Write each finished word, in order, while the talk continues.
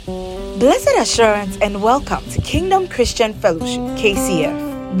Blessed assurance and welcome to Kingdom Christian Fellowship,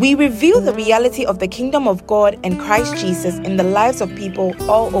 KCF. We reveal the reality of the kingdom of God and Christ Jesus in the lives of people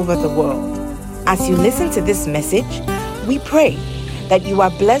all over the world. As you listen to this message, we pray that you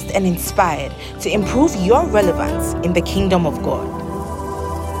are blessed and inspired to improve your relevance in the kingdom of God.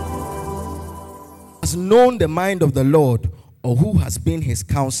 Has known the mind of the Lord, or who has been his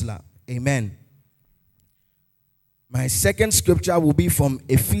counselor. Amen. My second scripture will be from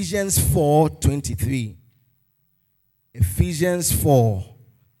Ephesians 4:23. Ephesians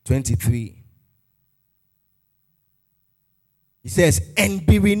 4:23. It says, and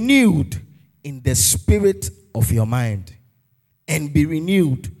be renewed in the spirit of your mind. And be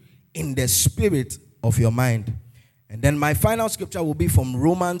renewed in the spirit of your mind. And then my final scripture will be from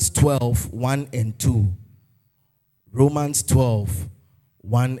Romans 12:1 and 2. Romans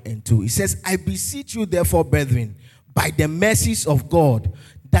 12:1 and 2. It says, I beseech you therefore, brethren, by the mercies of God,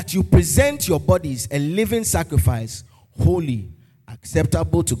 that you present your bodies a living sacrifice, holy,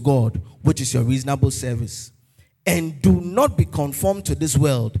 acceptable to God, which is your reasonable service. And do not be conformed to this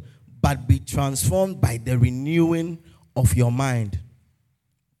world, but be transformed by the renewing of your mind,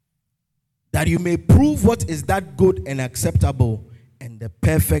 that you may prove what is that good and acceptable and the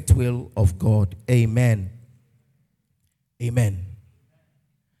perfect will of God. Amen. Amen.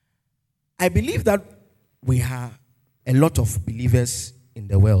 I believe that we have a lot of believers in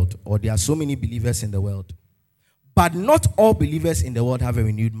the world, or there are so many believers in the world, but not all believers in the world have a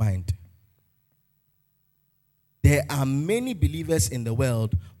renewed mind. There are many believers in the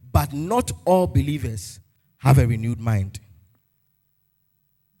world, but not all believers have a renewed mind.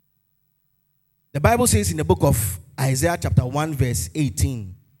 The Bible says in the book of Isaiah chapter 1 verse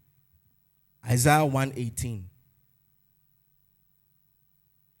 18, Isaiah 1:18,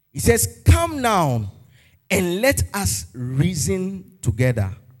 it says, come now and let us reason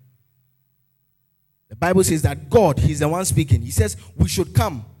together. The Bible says that God, he's the one speaking. He says we should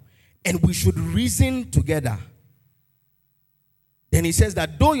come and we should reason together. Then he says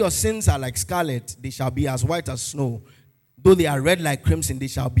that though your sins are like scarlet, they shall be as white as snow. Though they are red like crimson, they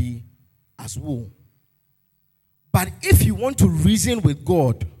shall be as wool. But if you want to reason with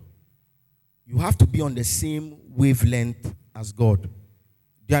God, you have to be on the same wavelength as God. Do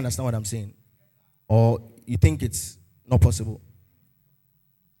you understand what I'm saying? Or you think it's not possible?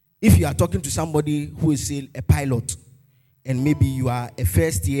 If you are talking to somebody who is say, a pilot, and maybe you are a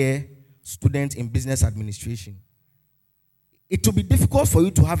first year student in business administration, it will be difficult for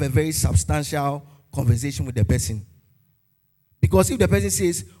you to have a very substantial conversation with the person. Because if the person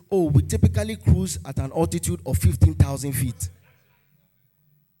says, oh, we typically cruise at an altitude of 15,000 feet,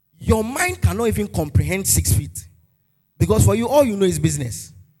 your mind cannot even comprehend 6 feet. Because for you, all you know is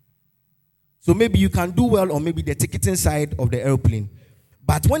business. So maybe you can do well on maybe the ticketing side of the airplane.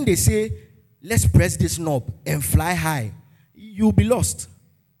 But when they say, let's press this knob and fly high, you'll be lost.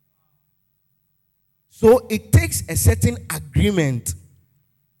 So it takes a certain agreement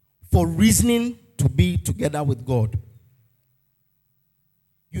for reasoning to be together with God.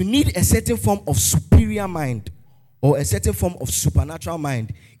 You need a certain form of superior mind or a certain form of supernatural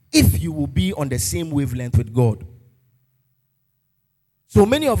mind if you will be on the same wavelength with God. So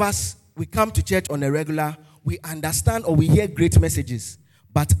many of us, we come to church on a regular, we understand or we hear great messages,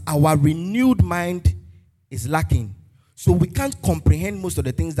 but our renewed mind is lacking. So we can't comprehend most of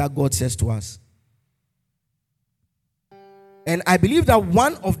the things that God says to us. And I believe that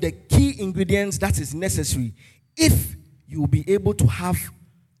one of the key ingredients that is necessary if you will be able to have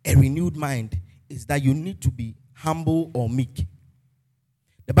a renewed mind is that you need to be humble or meek.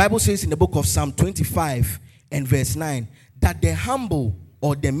 The Bible says in the book of Psalm 25 and verse 9 that the humble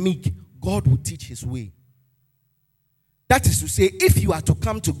or the meek, God will teach his way. That is to say, if you are to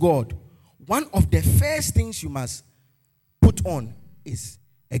come to God, one of the first things you must put on is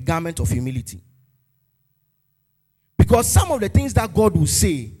a garment of humility. Because some of the things that God will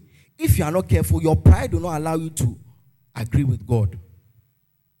say, if you are not careful, your pride will not allow you to agree with God.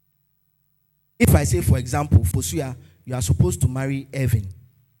 If I say, for example, Fosuya, you are supposed to marry Evan.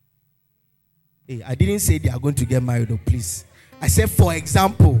 Hey, I didn't say they are going to get married, though, please. I said, for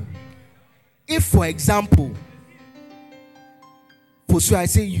example, if, for example, Fosuya, I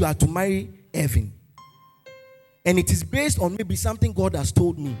say you are to marry Evan, and it is based on maybe something God has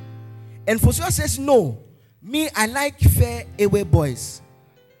told me, and Fosuya says, no, me, I like fair away boys,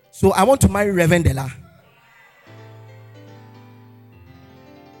 so I want to marry Reverend Dela.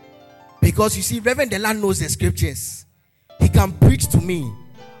 Because you see, Reverend Dela knows the scriptures. He can preach to me.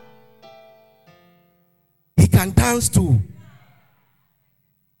 He can dance too.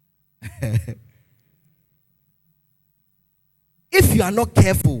 If you are not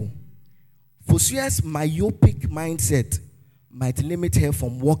careful, Fosua's myopic mindset might limit her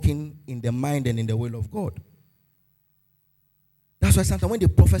from walking in the mind and in the will of God. That's why sometimes when they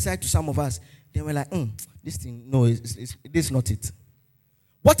prophesy to some of us, they were like, this thing, no, this is not it.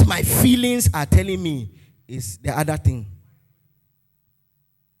 What my feelings are telling me is the other thing.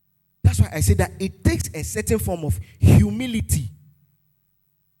 That's why I say that it takes a certain form of humility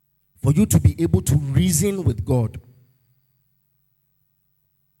for you to be able to reason with God.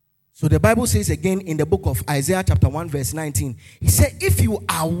 So the Bible says again in the book of Isaiah chapter 1 verse 19, he said, if you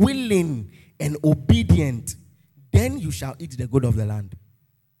are willing and obedient, then you shall eat the good of the land.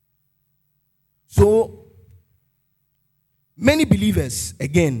 So, many believers,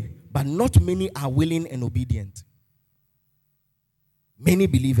 again, but not many are willing and obedient. Many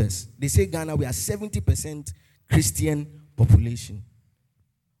believers. They say Ghana, we are 70% Christian population.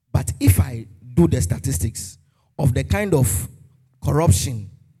 But if I do the statistics of the kind of corruption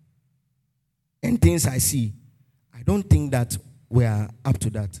and things I see, I don't think that we are up to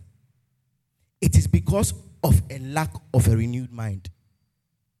that. It is because of a lack of a renewed mind.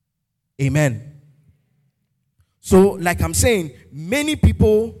 Amen. So, like I'm saying, many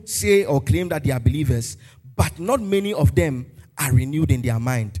people say or claim that they are believers, but not many of them are renewed in their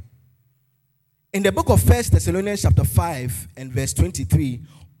mind. In the book of 1 Thessalonians chapter 5 and verse 23,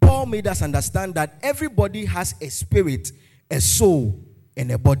 Paul made us understand that everybody has a spirit, a soul,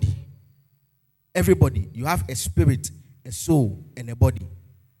 and a body. Everybody, you have a spirit, a soul, and a body.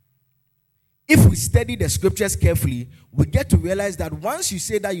 If we study the scriptures carefully, we get to realize that once you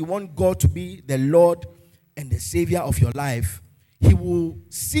say that you want God to be the Lord and the Savior of your life, He will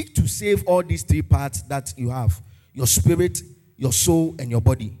seek to save all these three parts that you have: your spirit, your soul, and your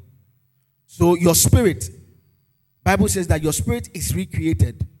body. So your spirit, Bible says that your spirit is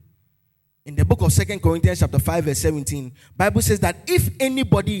recreated. In the book of 2 Corinthians chapter 5 verse 17, Bible says that if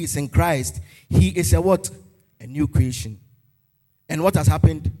anybody is in Christ, he is a what? A new creation. And what has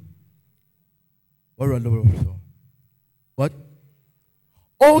happened? What?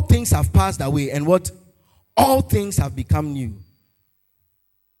 All things have passed away, and what? All things have become new.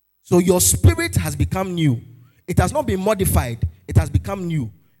 So your spirit has become new. It has not been modified. It has become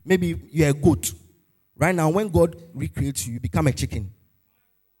new. Maybe you're a goat. Right now, when God recreates you, you become a chicken.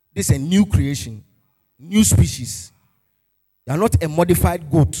 This is a new creation. New species. You are not a modified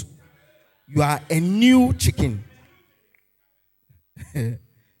goat. You are a new chicken. You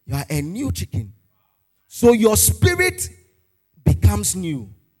are a new chicken. So your spirit becomes new.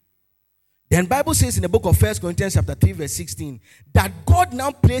 Then Bible says in the book of 1 Corinthians chapter 3 verse 16 that God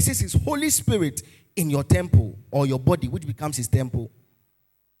now places His Holy Spirit in your temple or your body, which becomes His temple.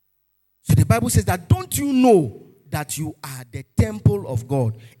 So the Bible says that, don't you know that you are the temple of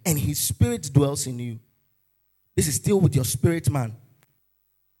God and His Spirit dwells in you? This is still with your spirit, man.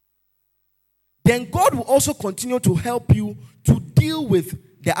 Then God will also continue to help you to deal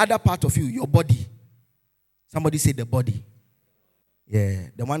with the other part of you, your body. Somebody say the body. Yeah,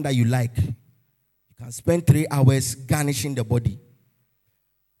 the one that you like. You can spend 3 hours garnishing the body.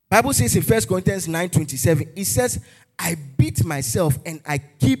 Bible says in 1 Corinthians 9:27, it says, I beat myself and I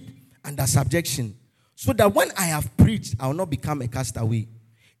keep under subjection, so that when I have preached, I will not become a castaway.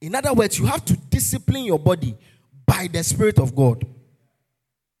 In other words, you have to discipline your body by the Spirit of God.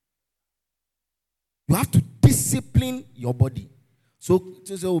 You have to discipline your body. So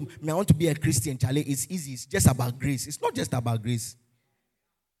I want to be a Christian, Charlie. It's easy. It's just about grace. It's not just about grace.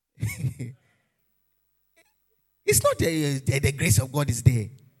 It's not the grace of God is there.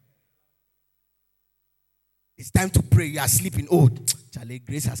 It's time to pray. You are sleeping. Oh, Charlie,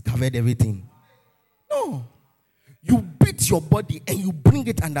 grace has covered everything. No. You beat your body and you bring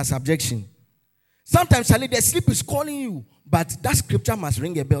it under subjection. Sometimes, Charlie, the sleep is calling you, but that scripture must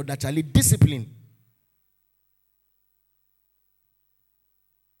ring a bell that, Charlie, discipline.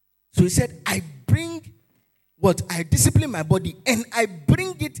 So he said, I discipline my body and I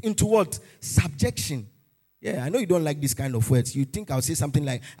bring it into what? Subjection. Yeah, I know you don't like this kind of words. You think I'll say something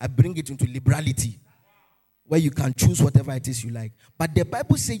like, I bring it into liberality, where you can choose whatever it is you like. But the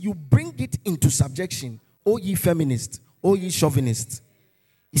Bible says you bring it into subjection. O ye feminists, O ye chauvinists.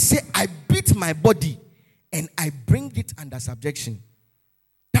 He said, I beat my body and I bring it under subjection.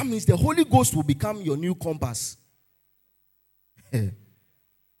 That means the Holy Ghost will become your new compass.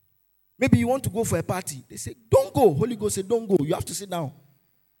 Maybe you want to go for a party. They say, don't go. Holy Ghost said, don't go. You have to sit down.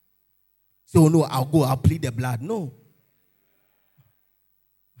 So, no, I'll go. I'll plead the blood. No.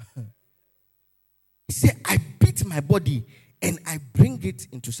 He said, I beat my body and I bring it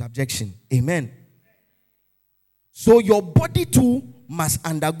into subjection. Amen. So your body too must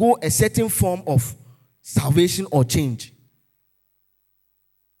undergo a certain form of salvation or change.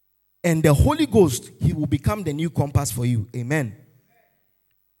 And the Holy Ghost, he will become the new compass for you. Amen.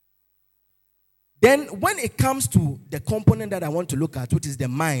 Then when it comes to the component that I want to look at, which is the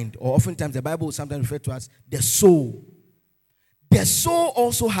mind, or oftentimes the Bible will sometimes refer to as the soul. The soul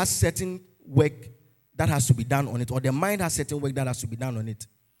also has certain work that has to be done on it, or the mind has certain work that has to be done on it.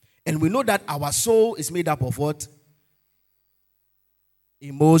 And we know that our soul is made up of what?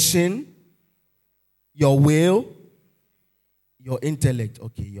 Emotion, your will, your intellect,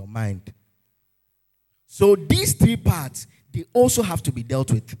 okay, your mind. So these three parts, they also have to be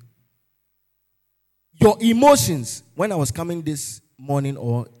dealt with. Your emotions. When I was coming this morning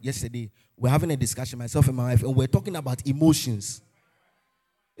or yesterday, we're having a discussion, myself and my wife, and we're talking about emotions.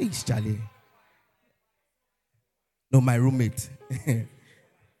 Hey, Charlie. No, my roommate.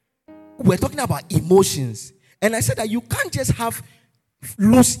 We're talking about emotions. And I said that you can't just have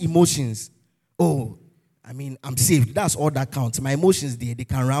loose emotions. Oh, I'm saved. That's all that counts. My emotions, they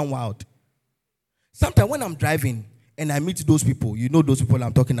can run wild. Sometimes when I'm driving and I meet those people, you know those people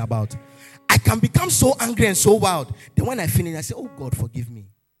I'm talking about, I can become so angry and so wild. Then when I finish, I say, oh God, forgive me.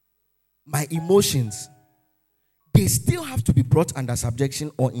 My emotions, they still have to be brought under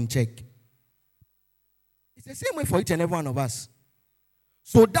subjection or in check. It's the same way for each and every one of us.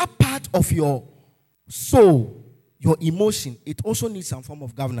 So that part of your soul, your emotion, it also needs some form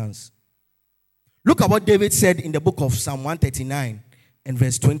of governance. Look at what David said in the book of Psalm 139 and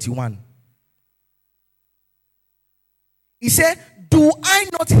verse 21. He said, do I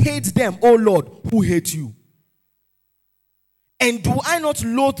not hate them, O Lord, who hate you? And do I not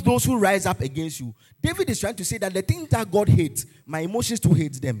loathe those who rise up against you? David is trying to say that the things that God hates, my emotions too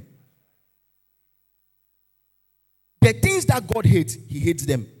hate them. The things that God hates, he hates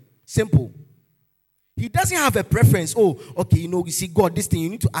them. Simple. He doesn't have a preference. Oh, okay, you see, God, this thing, you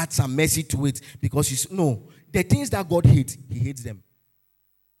need to add some mercy to it. Because no, the things that God hates, he hates them.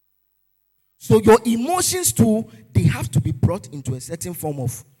 So your emotions too, they have to be brought into a certain form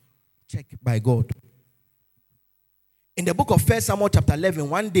of check by God. In the book of 1 Samuel chapter 11,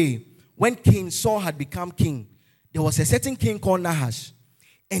 one day, when King Saul had become king, there was a certain king called Nahash.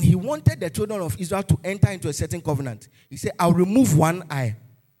 And he wanted the children of Israel to enter into a certain covenant. He said, I'll remove one eye.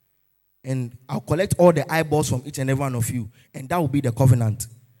 And I'll collect all the eyeballs from each and every one of you. And that will be the covenant.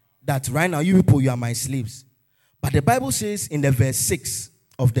 That right now, you people, you are my slaves. But the Bible says in the verse 6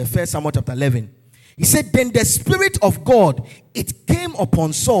 of the 1 Samuel chapter 11, he said, then the Spirit of God, it came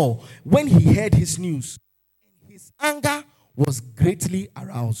upon Saul when he heard his news. And his anger was greatly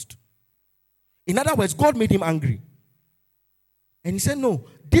aroused. In other words, God made him angry. And he said, no,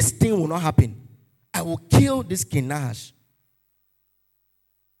 this thing will not happen. I will kill this King Nahash.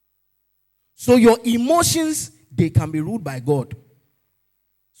 So your emotions, they can be ruled by God.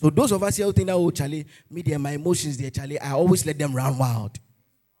 So those of us here who think that, oh, Charlie, me and my emotions there, Charlie, I always let them run wild.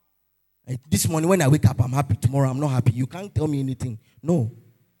 This morning when I wake up, I'm happy. Tomorrow, I'm not happy. You can't tell me anything. No.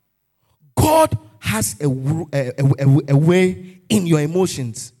 God has a way in your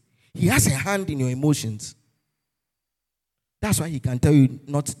emotions. He has a hand in your emotions. That's why he can tell you,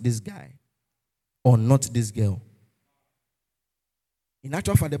 not this guy or not this girl. In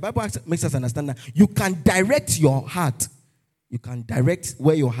actual fact, the Bible makes us understand that you can direct your heart. You can direct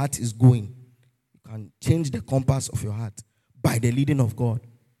where your heart is going. You can change the compass of your heart by the leading of God.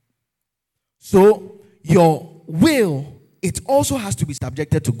 So, your will, it also has to be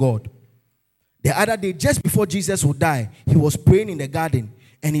subjected to God. The other day, just before Jesus would die, he was praying in the garden.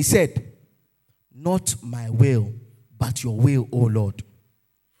 And he said, not my will, but your will, O Lord.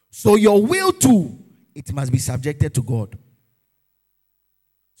 So, your will too, it must be subjected to God.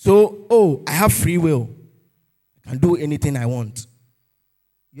 So, I have free will. I can do anything I want.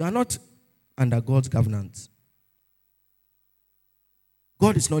 You are not under God's governance.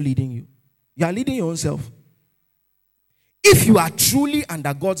 God is not leading you. You are leading your own self. If you are truly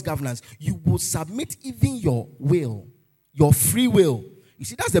under God's governance, you will submit even your will, your free will. You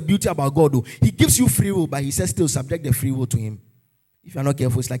see, that's the beauty about God, though. He gives you free will, but he says still subject the free will to him. If you are not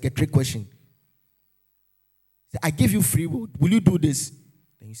careful, it's like a trick question. I give you free will. Will you do this?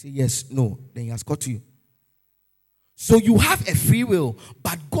 Then you say yes, no. Then he has caught you. So you have a free will,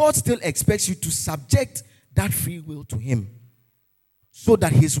 but God still expects you to subject that free will to him so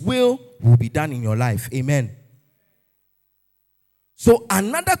that his will be done in your life. Amen. So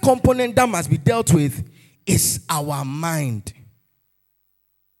another component that must be dealt with is our mind.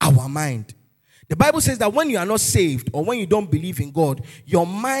 Our mind. The Bible says that when you are not saved or when you don't believe in God, your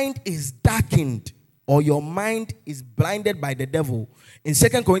mind is darkened or your mind is blinded by the devil. In 2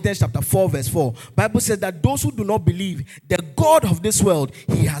 Corinthians chapter 4 verse 4, Bible says that those who do not believe, the God of this world,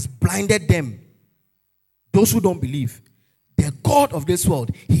 he has blinded them. Those who don't believe, the God of this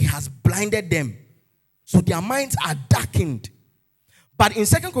world, he has blinded them. So their minds are darkened. But in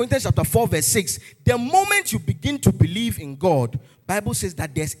 2 Corinthians chapter 4 verse 6, the moment you begin to believe in God, Bible says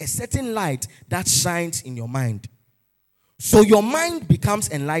that there's a certain light that shines in your mind. So your mind becomes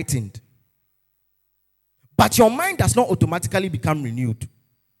enlightened. But your mind does not automatically become renewed.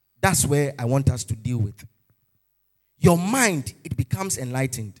 That's where I want us to deal with. Your mind, it becomes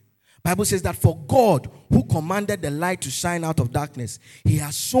enlightened. Bible says that for God, who commanded the light to shine out of darkness, he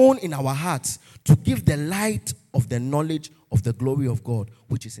has shone in our hearts to give the light of the knowledge of the glory of God,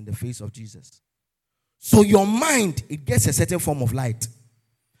 which is in the face of Jesus. So your mind, it gets a certain form of light.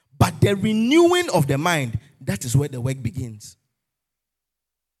 But the renewing of the mind, that is where the work begins.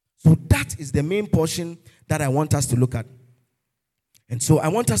 So that is the main portion that I want us to look at. And so I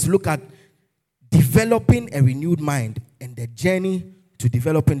want us to look at developing a renewed mind and the journey to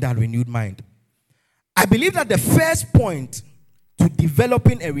developing that renewed mind. I believe that the first point to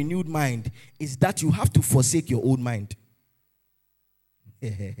developing a renewed mind is that you have to forsake your old mind.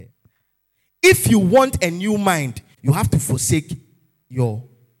 If you want a new mind, you have to forsake your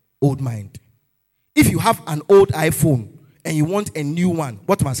old mind. If you have an old iPhone and you want a new one,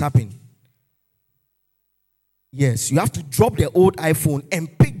 what must happen? Yes, you have to drop the old iPhone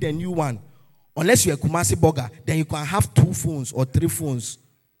and pick the new one. Unless you're a Kumasi burger, then you can have 2 phones or 3 phones.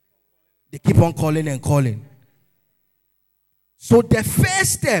 They keep on calling and calling. So the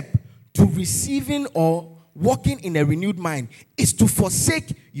first step to receiving or walking in a renewed mind is to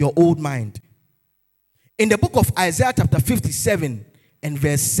forsake your old mind. In the book of Isaiah chapter 57 and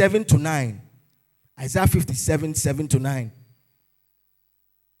verse 7 to 9. Isaiah 57, 7 to 9.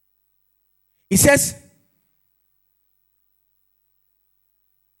 It says,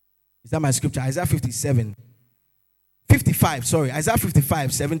 is that my scripture? Isaiah 55,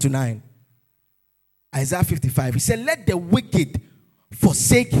 7 to 9. Isaiah 55. He said, let the wicked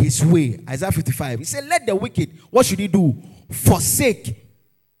forsake his way. Isaiah 55. He said, let the wicked, what should he do? Forsake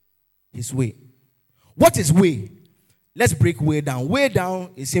his way. What is way? Let's break way down. Way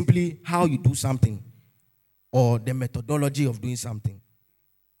down is simply how you do something or the methodology of doing something.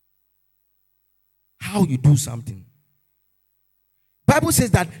 How you do something. Bible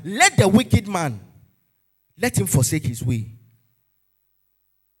says that let the wicked man, let him forsake his way.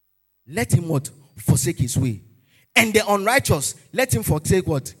 Let him what? Forsake his way. And the unrighteous, let him forsake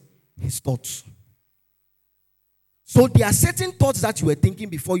what? His thoughts. So there are certain thoughts that you were thinking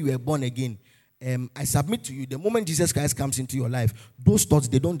before you were born again. I submit to you, the moment Jesus Christ comes into your life, those thoughts,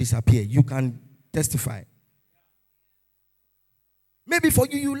 they don't disappear. You can testify. Maybe for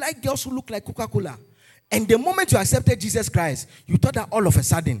you, you like girls who look like Coca-Cola. And the moment you accepted Jesus Christ, you thought that all of a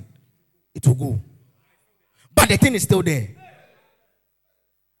sudden, it will go. But the thing is still there.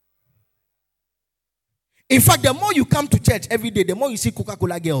 In fact, the more you come to church every day, the more you see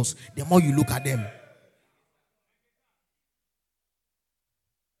Coca-Cola girls, the more you look at them.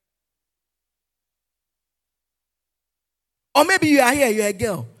 Or maybe you are here, you're a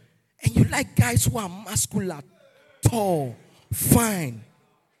girl, and you like guys who are muscular, tall, fine,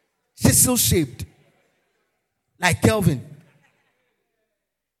 chisel-shaped, like Kelvin.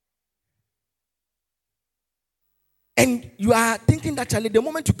 And you are thinking that, Charlie, the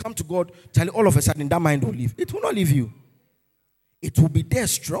moment you come to God, Charlie, all of a sudden that mind will leave. It will not leave you. It will be there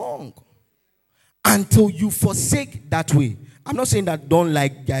strong until you forsake that way. I'm not saying that don't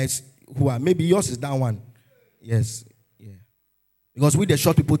like guys who are, maybe yours is that one. Yes. Yeah. Because we the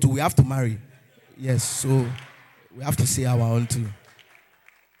short people too, we have to marry. Yes, so we have to say our own too.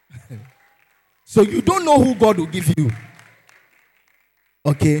 So you don't know who God will give you.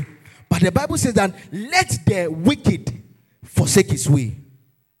 Okay? But the Bible says that let the wicked forsake his way.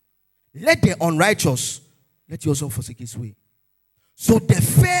 Let the unrighteous, let you also forsake his way. So the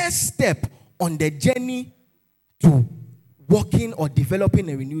first step on the journey to walking or developing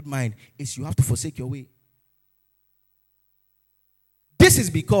a renewed mind is you have to forsake your way. This is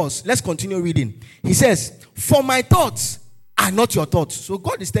because, let's continue reading. He says, for my thoughts are not your thoughts. So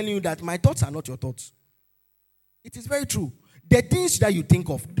God is telling you that my thoughts are not your thoughts. It is very true. The things that you think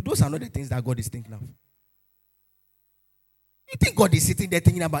of, those are not the things that God is thinking of. You think God is sitting there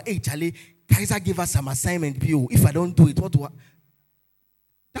thinking about, hey, Charlie, Kaiser gave us some assignment, PO. If I don't do it, what do I?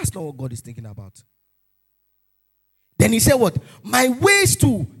 That's not what God is thinking about. Then he said what? My ways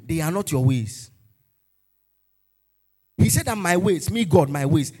too, they are not your ways. He said that my ways, me God, my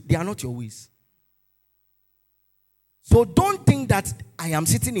ways, they are not your ways. So don't think that I am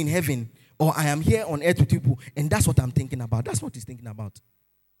sitting in heaven or I am here on earth with people and that's what I'm thinking about. That's what he's thinking about.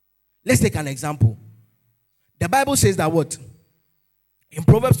 Let's take an example. The Bible says that what? In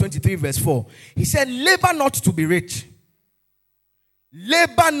Proverbs 23 verse 4, he said, labor not to be rich.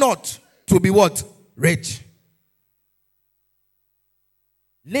 Labor not to be what? Rich.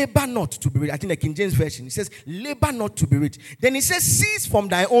 Labor not to be rich. I think the King James Version, it says, labor not to be rich. Then it says, cease from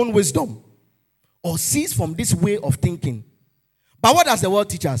thy own wisdom. Or cease from this way of thinking. But what does the world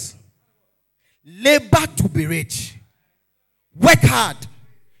teach us? Labor to be rich. Work hard.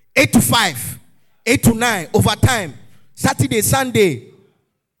 8 to 5. 8 to 9. Overtime. Saturday, Sunday.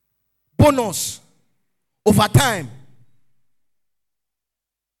 Bonus. Overtime.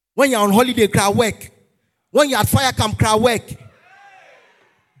 When you're on holiday, crowd work. When you're at fire camp, crowd work.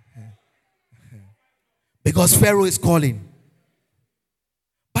 Because Pharaoh is calling.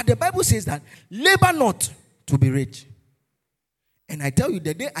 But the Bible says that labor not to be rich. And I tell you,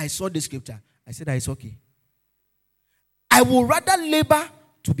 the day I saw this scripture, I said that it's okay. I would rather labor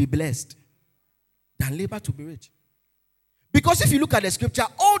to be blessed than labor to be rich. Because if you look at the scripture,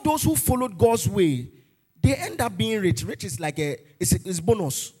 all those who followed God's way, they end up being rich. Rich is like it's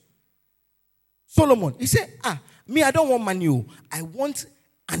bonus. Solomon, he said, me, I don't want money. I want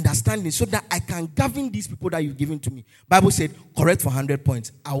understanding so that I can govern these people that you've given to me. Bible said, correct for 100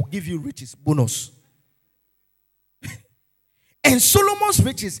 points. I will give you riches, bonus. And Solomon's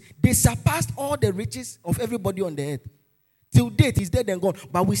riches, they surpassed all the riches of everybody on the earth. Till date, he's dead and gone.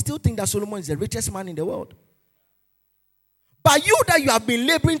 But we still think that Solomon is the richest man in the world. But you that you have been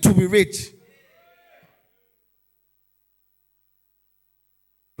laboring to be rich,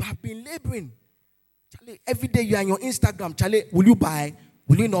 you have been laboring. Charlie, every day you are on your Instagram. Charlie, will you buy?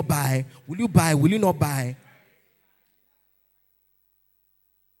 Will you not buy? Will you buy? Will you not buy?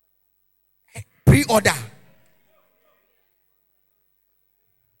 Pre-order.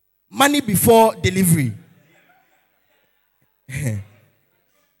 Money before delivery.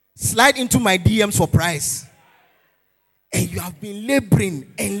 Slide into my DMs for price. And you have been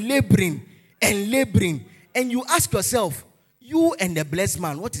laboring and laboring and laboring. And you ask yourself, you and the blessed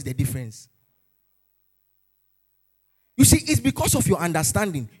man, what is the difference? You see, it's because of your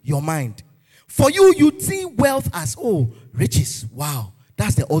understanding, your mind. For you, you see wealth as, riches. Wow,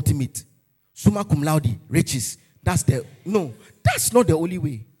 that's the ultimate. Summa cum laude, riches. No, that's not the only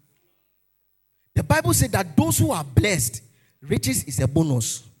way. The Bible said that those who are blessed, riches is a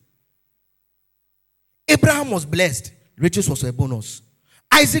bonus. Abraham was blessed, riches was a bonus.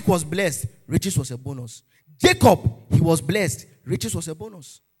 Isaac was blessed, riches was a bonus. Jacob, he was blessed, riches was a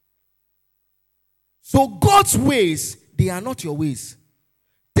bonus. So God's ways, they are not your ways.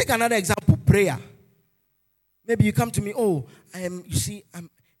 Take another example, prayer. Maybe you come to me,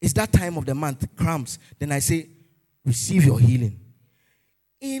 it's that time of the month, cramps. Then I say, receive your healing.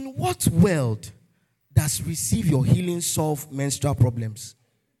 In what world does receive your healing solve menstrual problems?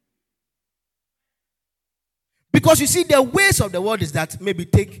 Because you see, the ways of the world is that maybe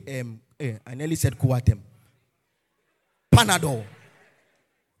take, I nearly said Coartem. Panadol.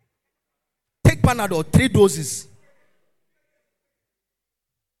 Take Panadol, 3 doses.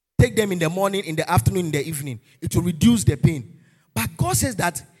 Take them in the morning, in the afternoon, in the evening. It will reduce the pain. But God says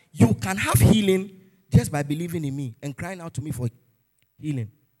that you can have healing just by believing in me and crying out to me for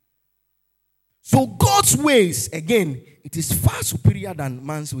healing. So God's ways, again, it is far superior than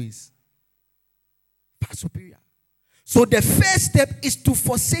man's ways. Far superior. So the first step is to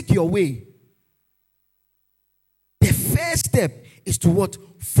forsake your way. The first step is to what?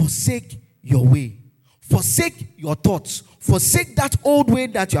 Forsake your way. Forsake your thoughts. Forsake that old way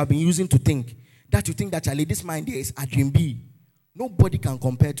that you have been using to think. That you think that, Charlie, this mind here is a dream B. Nobody can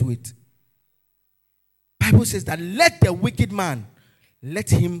compare to it. Bible says that let the wicked man, let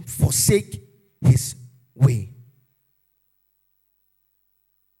him forsake his way.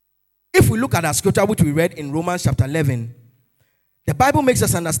 If we look at our scripture which we read in Romans chapter 11, the Bible makes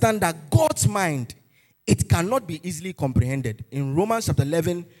us understand that God's mind, it cannot be easily comprehended. In Romans chapter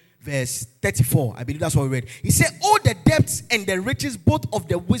 11, verse 34, I believe that's what we read. He said, "Oh, the depths and the riches both of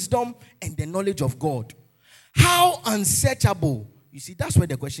the wisdom and the knowledge of God. How unsearchable." You see, that's where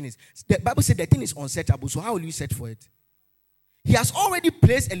the question is. The Bible said the thing is unsearchable, so how will you search for it? He has already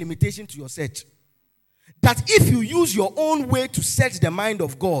placed a limitation to your search. That if you use your own way to search the mind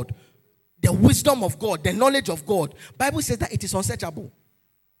of God, the wisdom of God, the knowledge of God, Bible says that it is unsearchable.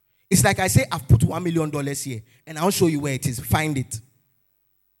 It's like I say, I've put $1 million here, and I'll show you where it is. Find it.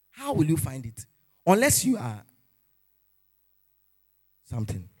 How will you find it? Unless you are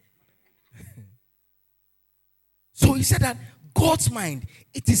something. So he said that God's mind,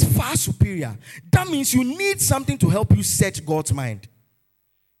 it is far superior. That means you need something to help you search God's mind.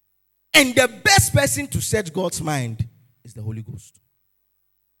 And the best person to search God's mind is the Holy Ghost.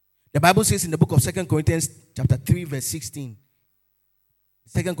 The Bible says in the book of 2 Corinthians chapter 3 verse 16.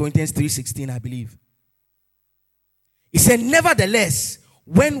 2 Corinthians 3:16, I believe. He said, nevertheless,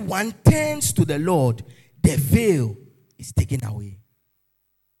 when one turns to the Lord, the veil is taken away.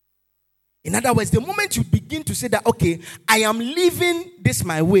 In other words, the moment you begin to say that, okay, I am living this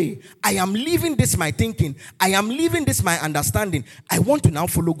my way, I am living this my thinking, I am living this my understanding, I want to now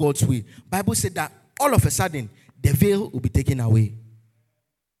follow God's way. Bible said that all of a sudden, the veil will be taken away.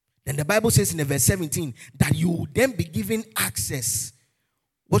 Then the Bible says in the verse 17 that you will then be given access.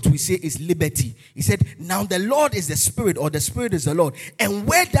 What we say is liberty. He said, now the Lord is the Spirit, or the Spirit is the Lord. And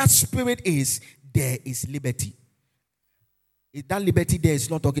where that Spirit is, there is liberty. That liberty there is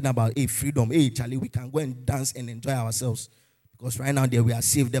not talking about freedom. Charlie, we can go and dance and enjoy ourselves. Because right now there we are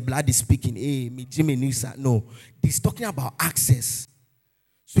saved. The blood is speaking. Me, Jimmy, Nisa. No. He's talking about access.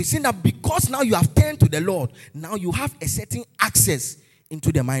 So he's saying that because now you have turned to the Lord, now you have a certain access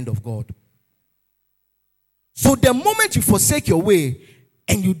into the mind of God. So the moment you forsake your way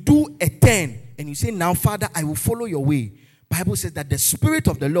and you do a turn and you say, now Father, I will follow your way. Bible says that the Spirit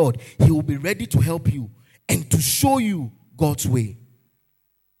of the Lord, He will be ready to help you and to show you God's way.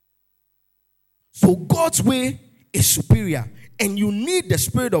 So God's way is superior, and you need the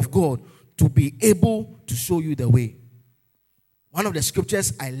Spirit of God to be able to show you the way. One of the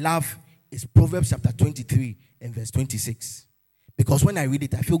scriptures I love is Proverbs chapter 23 and verse 26. Because when I read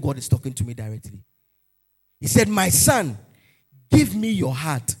it, I feel God is talking to me directly. He said, my son, give me your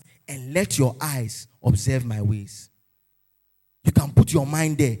heart and let your eyes observe my ways. You can put your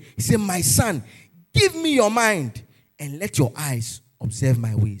mind there. He said, my son, give me your mind and let your eyes observe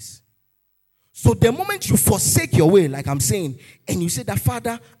my ways. So the moment you forsake your way, like I'm saying, and you say that,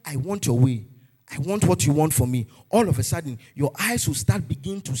 Father, I want your way, I want what you want for me, all of a sudden, your eyes will start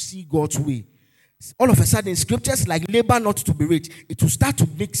begin to see God's way. All of a sudden, scriptures like labor not to be rich, it will start to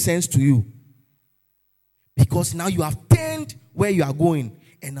make sense to you. Because now you have turned where you are going,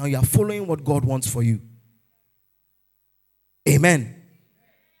 and now you are following what God wants for you. Amen.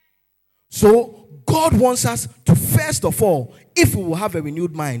 So, God wants us to, first of all, if we will have a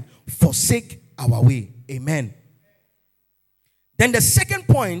renewed mind, forsake our way. Amen. Then the second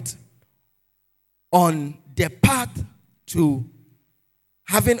point on the path to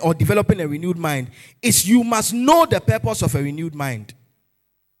having or developing a renewed mind is you must know the purpose of a renewed mind.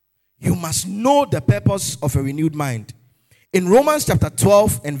 You must know the purpose of a renewed mind. In Romans chapter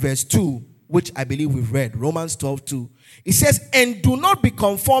 12 and verse 2, which I believe we've read, Romans 12:2, it says, and do not be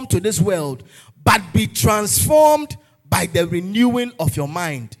conformed to this world, but be transformed by the renewing of your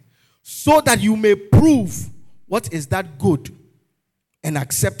mind, so that you may prove what is that good and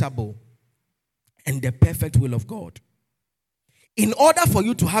acceptable and the perfect will of God. In order for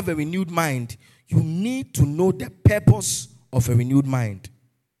you to have a renewed mind, you need to know the purpose of a renewed mind.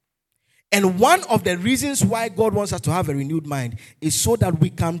 And one of the reasons why God wants us to have a renewed mind is so that we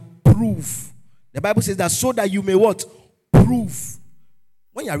can prove. The Bible says that so that you may what? Prove.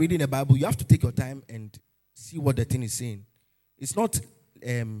 When you are reading the Bible, you have to take your time and see what the thing is saying. It's not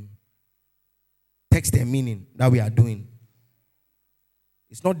text and meaning that we are doing.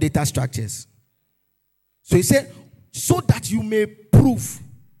 It's not data structures. So he said, so that you may prove.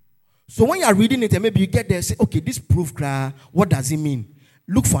 So when you are reading it and maybe you get there and say, okay, this proof, what does it mean?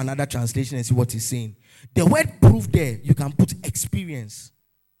 Look for another translation and see what he's saying. The word proof there, you can put experience.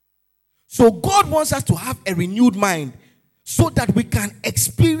 So God wants us to have a renewed mind so that we can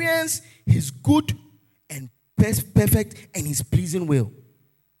experience his good and perfect and his pleasing will.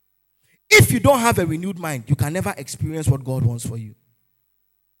 If you don't have a renewed mind, you can never experience what God wants for you.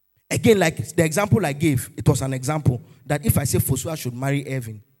 Again, like the example I gave, it was an example that if I say Fosua should marry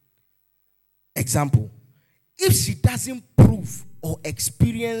Evan, example, if she doesn't prove or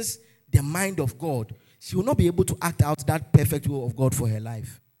experience the mind of God, she will not be able to act out that perfect will of God for her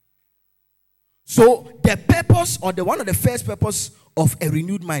life. So the purpose, or one of the first purpose of a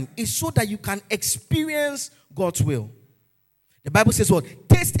renewed mind is so that you can experience God's will. The Bible says what?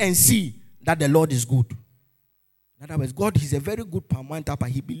 Taste and see that the Lord is good. In other words, God is a very good palm wine tapper.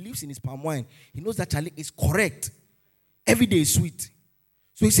 He believes in his palm wine. He knows that Charlie is correct. Every day is sweet.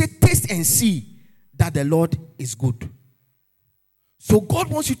 So he said, taste and see that the Lord is good. So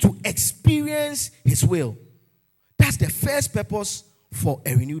God wants you to experience his will. That's the first purpose for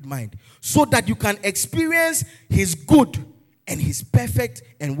a renewed mind. So that you can experience his good and his perfect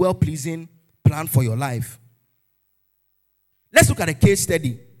and well-pleasing plan for your life. Let's look at a case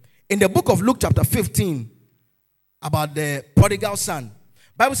study. In the book of Luke chapter 15, about the prodigal son.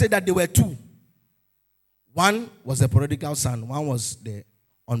 Bible said that there were two. One was the prodigal son. One was the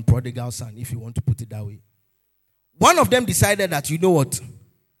unprodigal son, if you want to put it that way. One of them decided that, you know what?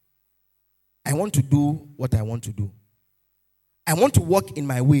 I want to do what I want to do. I want to walk in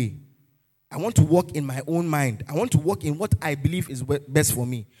my way. I want to walk in my own mind. I want to walk in what I believe is best for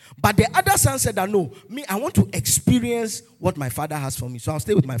me. But the other son said that no, me, I want to experience what my father has for me. So I'll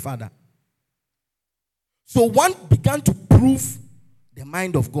stay with my father. So one began to prove the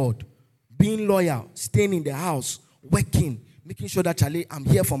mind of God. Being loyal, staying in the house, working, making sure that, Charlie, I'm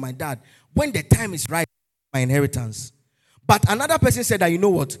here for my dad. When the time is right, my inheritance. But another person said that, you know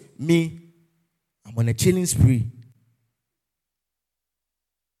what? Me, I'm on a chilling spree.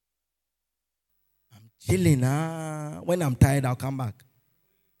 I'm chilling. When I'm tired, I'll come back.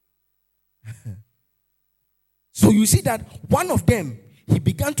 So you see that one of them, he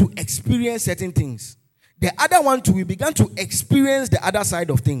began to experience certain things. The other one too, he began to experience the other side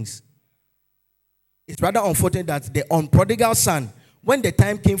of things. It's rather unfortunate that the unprodigal son, when the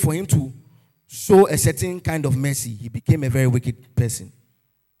time came for him to show a certain kind of mercy, he became a very wicked person.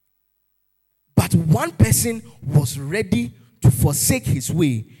 But one person was ready to forsake his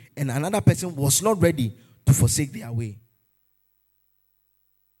way, and another person was not ready to forsake their way.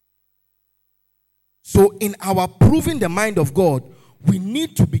 So in our proving the mind of God, we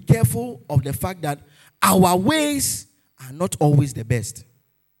need to be careful of the fact that our ways are not always the best.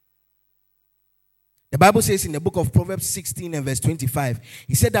 The Bible says in the book of Proverbs 16 and verse 25,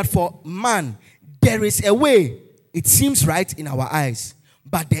 he said that for man, there is a way, it seems right in our eyes,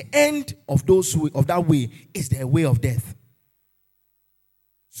 but the end of that way is the way of death.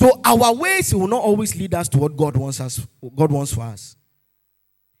 So our ways will not always lead us to what God wants for us.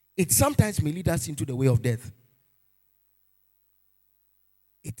 It sometimes may lead us into the way of death.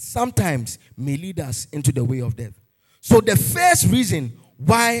 It sometimes may lead us into the way of death. So the first reason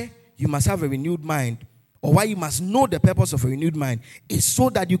why you must have a renewed mind, or why you must know the purpose of a renewed mind, is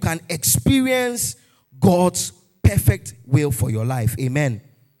so that you can experience God's perfect will for your life. Amen.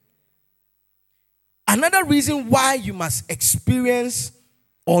 Another reason why you must experience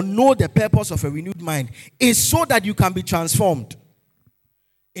or know the purpose of a renewed mind is so that you can be transformed.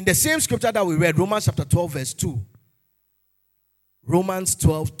 In the same scripture that we read, Romans chapter 12 verse 2. Romans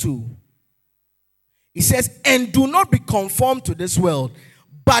 12:2. It says, and do not be conformed to this world,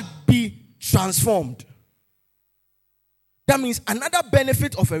 but be transformed. That means another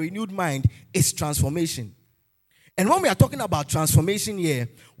benefit of a renewed mind is transformation. And when we are talking about transformation here,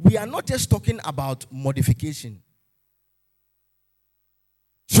 we are not just talking about modification.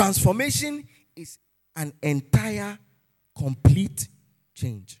 Transformation is an entire, complete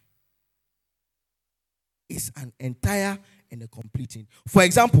change. It's an entire and a complete change. For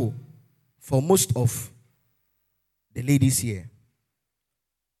example, for most of the ladies here,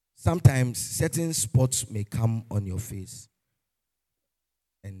 sometimes certain spots may come on your face,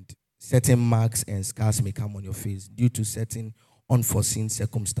 and certain marks and scars may come on your face due to certain unforeseen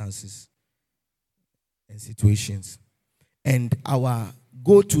circumstances and situations. And our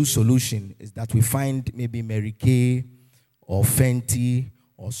go-to solution is that we find maybe Mary Kay or Fenty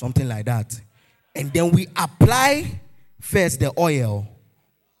or something like that. And then we apply first the oil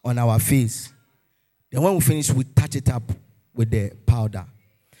on our face. Then when we finish, we touch it up with the powder.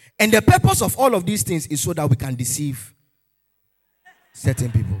 And the purpose of all of these things is so that we can deceive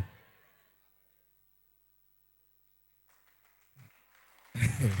certain people.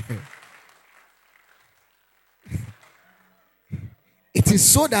 It is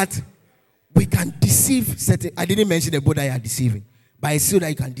so that we can deceive certain. I didn't mention the both that you are deceiving, but it's so that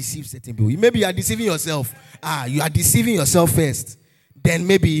you can deceive certain people. Maybe you are deceiving yourself. You are deceiving yourself first. Then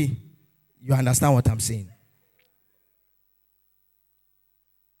maybe you understand what I'm saying.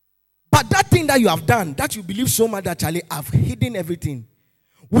 But that thing that you have done, that you believe so much that, Charlie, I've hidden everything.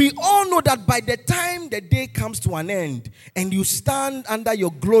 We all know that by the time the day comes to an end and you stand under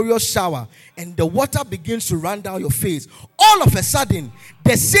your glorious shower and the water begins to run down your face, all of a sudden,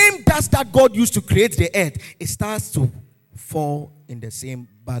 the same dust that God used to create the earth, it starts to fall in the same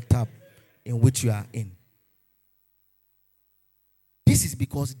bathtub in which you are in. This is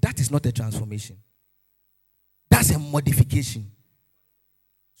because that is not a transformation. That's a modification.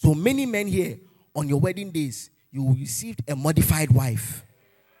 So many men here, on your wedding days, you received a modified wife.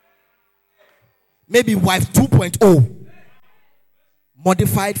 Maybe wife 2.0.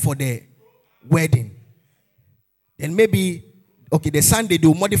 Modified for the wedding. Then maybe, the Sunday they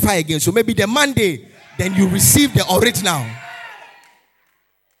will modify again. So maybe the Monday, then you receive the original.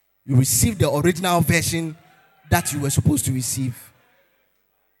 You receive the original version that you were supposed to receive.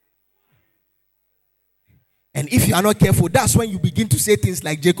 And if you are not careful, that's when you begin to say things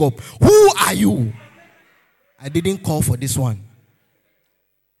like Jacob, who are you? I didn't call for this one.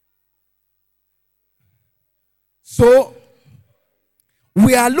 So,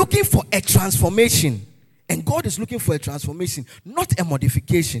 we are looking for a transformation. And God is looking for a transformation, not a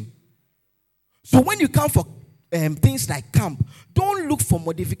modification. So when you come for things like camp, don't look for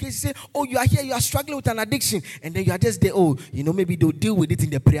modification. Say, oh, you are here, you are struggling with an addiction, and then you are just there, oh, maybe they'll deal with it in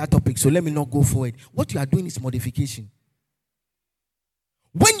the prayer topic, so let me not go forward. What you are doing is modification.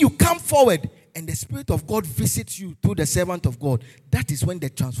 When you come forward and the Spirit of God visits you through the servant of God, that is when the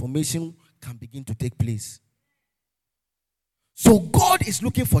transformation can begin to take place. So God is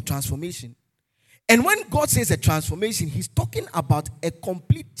looking for transformation. And when God says a transformation, he's talking about a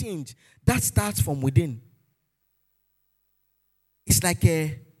complete change that starts from within. It's like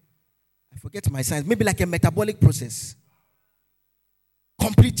I forget my science, maybe like a metabolic process.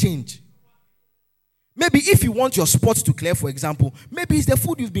 Complete change. Maybe if you want your spots to clear, for example, maybe it's the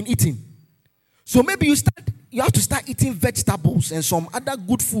food you've been eating. So maybe you have to start eating vegetables and some other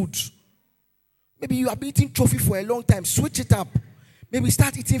good foods. Maybe you have been eating trophy for a long time. Switch it up. Maybe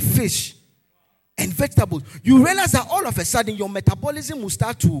start eating fish and vegetables. You realize that all of a sudden your metabolism will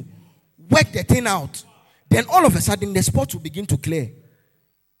start to work the thing out. Then all of a sudden the spots will begin to clear.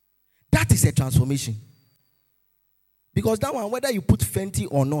 That is a transformation. Because that one, whether you put Fenty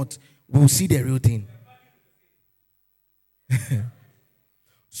or not, we'll see the real thing.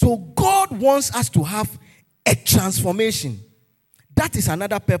 So God wants us to have a transformation. That is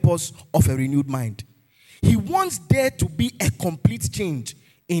another purpose of a renewed mind. He wants there to be a complete change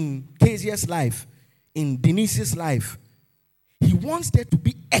in Kezia's life, in Denise's life. He wants there to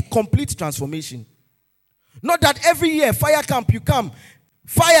be a complete transformation. Not that every year, fire camp, you come,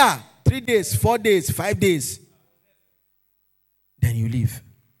 fire, 3 days, 4 days, 5 days, then you leave.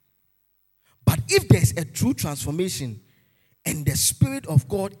 But if there's a true transformation and the Spirit of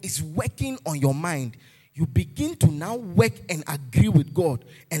God is working on your mind, you begin to now work and agree with God.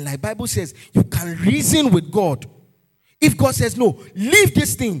 And like Bible says, you can reason with God. If God says, no, leave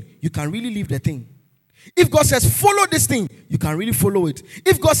this thing, you can really leave the thing. If God says, follow this thing, you can really follow it.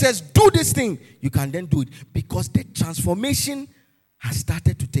 If God says, do this thing, you can then do it. Because the transformation has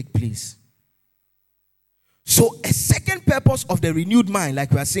started to take place. So a second purpose of the renewed mind, like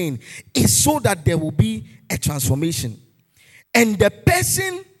we are saying, is so that there will be a transformation. And the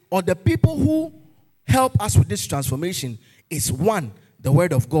person or the people who help us with this transformation is 1, the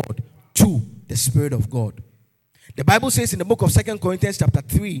Word of God. 2, the Spirit of God. The Bible says in the book of 2 Corinthians chapter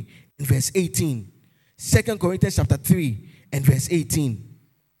 3 and verse 18. 2 Corinthians chapter 3 and verse 18.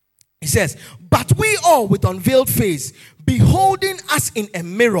 It says, but we all with unveiled face, beholding us in a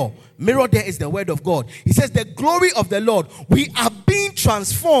mirror. Mirror there is the Word of God. He says, the glory of the Lord, we are being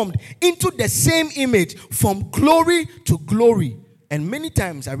transformed into the same image from glory to glory. And many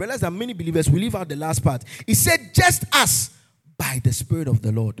times, I realize that many believers will leave out the last part. He said, just as by the Spirit of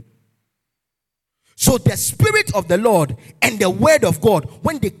the Lord. So the Spirit of the Lord and the Word of God,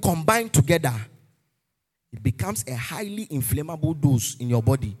 when they combine together, it becomes a highly inflammable dose in your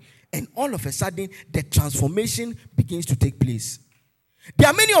body. And all of a sudden, the transformation begins to take place. There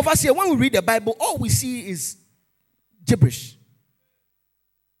are many of us here, when we read the Bible, all we see is gibberish.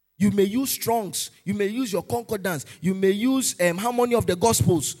 You may use Strongs. You may use your concordance. You may use Harmony of the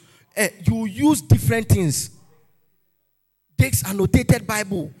Gospels. You use different things. Dake's annotated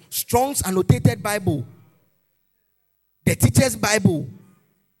Bible. Strong's annotated Bible. The Teacher's Bible.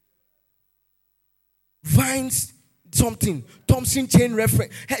 Vine's something. Thompson Chain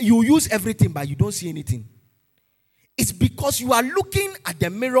Reference. You use everything, but you don't see anything. It's because you are looking at the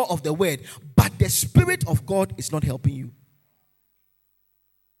mirror of the Word, but the Spirit of God is not helping you.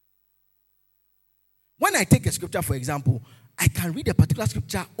 When I take a scripture, for example, I can read a particular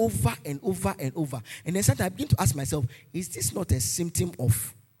scripture over and over and over. And then sometimes I begin to ask myself, is this not a symptom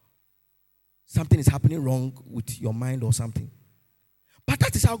of something is happening wrong with your mind or something? But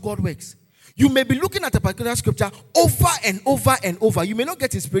that is how God works. You may be looking at a particular scripture over and over and over. You may not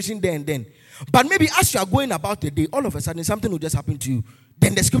get inspiration there and then. But maybe as you are going about the day, all of a sudden something will just happen to you.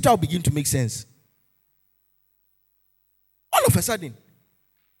 Then the scripture will begin to make sense. All of a sudden.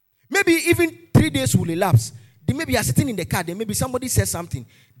 Maybe even 3 days will elapse. Then maybe you are sitting in the car. Then maybe somebody says something.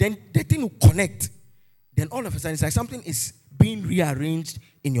 Then the thing will connect. Then all of a sudden it's like something is being rearranged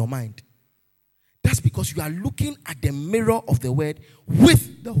in your mind. That's because you are looking at the mirror of the Word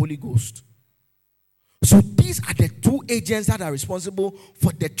with the Holy Ghost. So these are the 2 agents that are responsible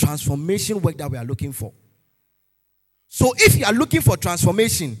for the transformation work that we are looking for. So if you are looking for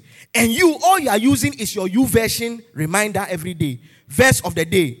transformation and all you are using is your YouVersion reminder every day, verse of the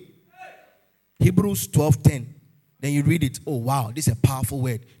day, Hebrews 12:10, then you read it. Oh wow, this is a powerful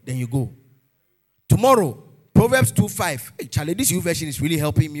word. Then you go. Tomorrow, Proverbs 2:5. Hey, Charlie, this YouVersion is really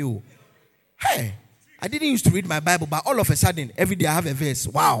helping me. Hey, I didn't used to read my Bible, but all of a sudden, every day I have a verse.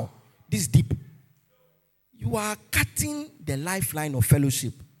 Wow, this is deep. You are cutting the lifeline of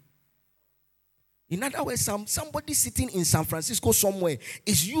fellowship. In other words, somebody sitting in San Francisco somewhere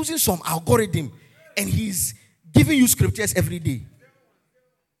is using some algorithm and he's giving you scriptures every day.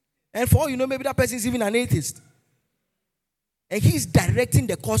 And for all you know, maybe that person is even an atheist. And he's directing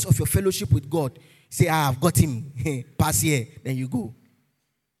the course of your fellowship with God. Say, I've got him. Pass here. Then you go.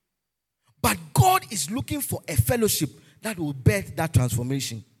 But God is looking for a fellowship that will birth that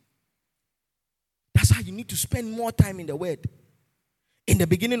transformation. That's how you need to spend more time in the Word. In the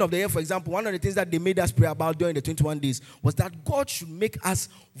beginning of the year, for example, one of the things that they made us pray about during the 21 days was that God should make us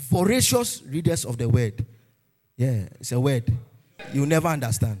voracious readers of the Word. Yeah, it's a word. You'll never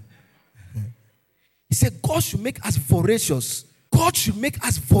understand. He said God should make us voracious. God should make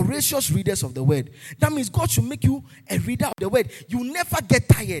us voracious readers of the Word. That means God should make you a reader of the Word. You never get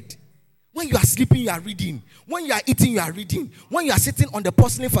tired. When you are sleeping, you are reading. When you are eating, you are reading. When you are sitting on the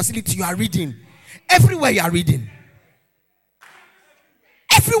porcelain facility, you are reading. Everywhere you are reading.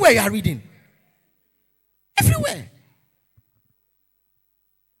 Everywhere you are reading. Everywhere.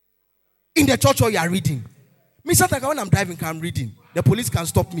 In the church, you are reading. Me, sometimes when I'm driving, I'm reading. The police can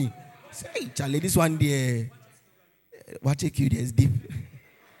stop me. Say, hey, Charlie, this one there. What take you there is deep.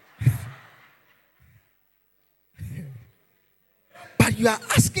 But you are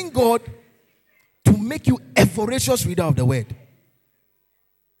asking God to make you a voracious reader of the Word.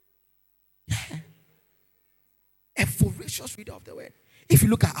 Yeah. A voracious reader of the Word. If you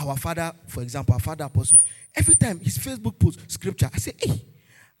look at our father, for example, our father apostle, every time his Facebook posts scripture, I say, hey,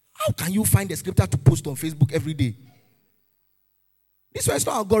 how can you find the scripture to post on Facebook every day? This one is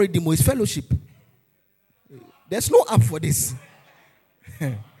not algorithm, it's fellowship. There's no app for this.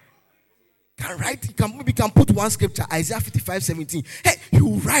 Can write, we can put one scripture, Isaiah 55:17. Hey, you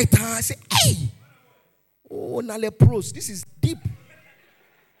write, I say, hey, oh, Nale Pros, this is deep.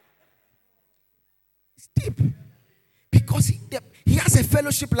 It's deep. Because he has a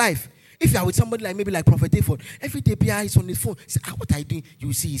fellowship life. If you are with somebody like maybe like Prophet Dayford, every day PI is on his phone. Say, what are you doing?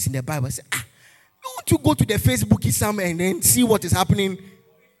 You see, it's in the Bible. Say, won't you go to the Facebook and then see what is happening?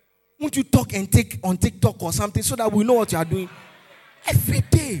 Won't you talk and take on TikTok or something so that we know what you are doing? Every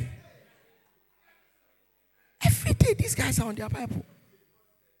day. Every day, these guys are on their Bible.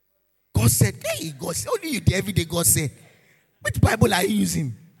 God said, hey, God said, only you every day God said. Which Bible are you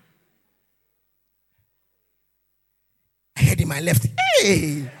using? I heard in my left,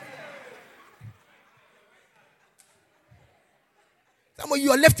 hey. Some of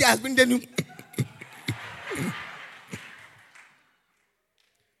your left ear has been there.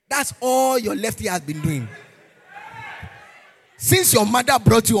 That's all your left ear has been doing. Since your mother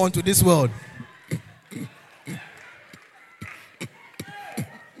brought you onto this world.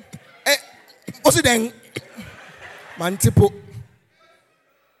 What's it then? Mantipo.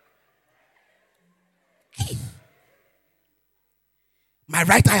 My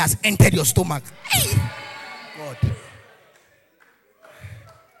right eye has entered your stomach. God.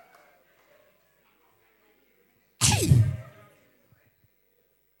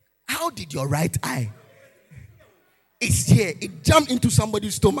 How did your right eye? It's here. It jumped into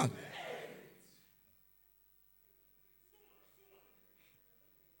somebody's stomach.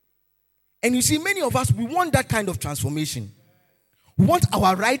 And you see, many of us, we want that kind of transformation. We want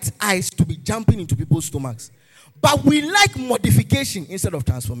our right eyes to be jumping into people's stomachs. But we like modification instead of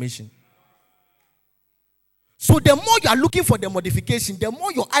transformation. So the more you are looking for the modification, the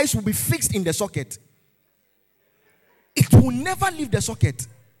more your eyes will be fixed in the socket. It will never leave the socket.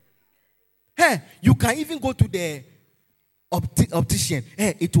 Hey, you can even go to the optician.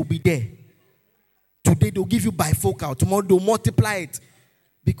 Hey, it will be there. Today they'll give you bifocal. Tomorrow they'll multiply it.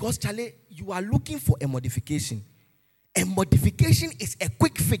 Because, Charlie, you are looking for a modification. A modification is a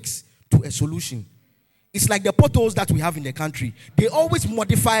quick fix to a solution. It's like the potholes that we have in the country. They always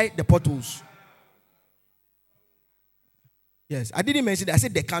modify the potholes. Yes, I didn't mention that. I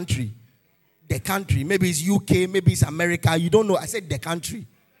said the country. The country. Maybe it's UK, maybe it's America. You don't know. I said the country.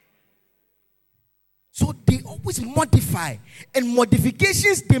 So they always modify. And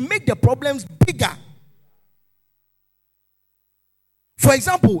modifications, they make the problems bigger. For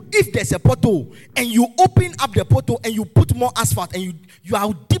example, if there's a pothole and you open up the pothole and you put more asphalt and you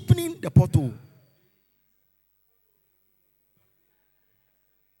are deepening the pothole.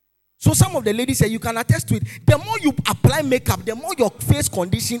 So some of the ladies say you can attest to it. The more you apply makeup, the more your face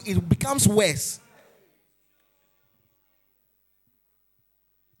condition it becomes worse.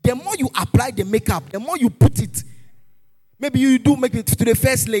 The more you apply the makeup, the more you put it. Maybe you do make it to the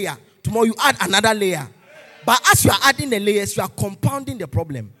first layer. Tomorrow you add another layer. But as you are adding the layers, you are compounding the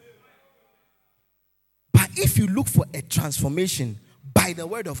problem. But if you look for a transformation by the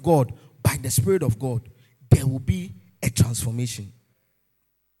word of God, by the Spirit of God, there will be a transformation.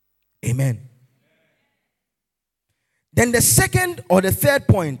 Amen. Then the second or the third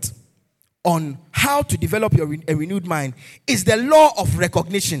point on how to develop a renewed mind is the law of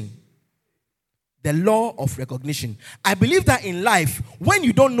recognition. The law of recognition. I believe that in life, when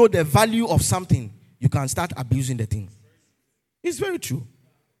you don't know the value of something, you can start abusing the thing. It's very true.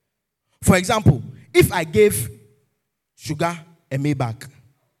 For example, if I gave Sugar a Maybach,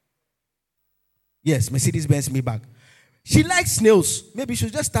 yes, Mercedes-Benz Maybach, she likes snails. Maybe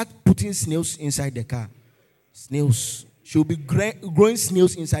she'll just start putting snails inside the car. Snails. She'll be growing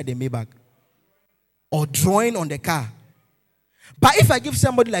snails inside the Maybach. Or drawing on the car. But if I give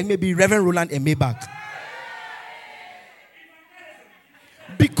somebody like maybe Reverend Roland a Maybach,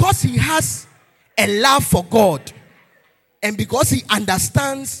 because he has a love for God, and because he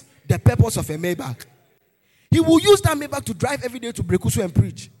understands the purpose of a Maybach, he will use that Maybach to drive every day to Brekusu and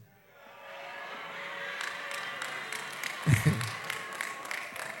preach.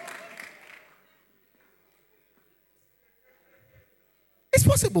 It's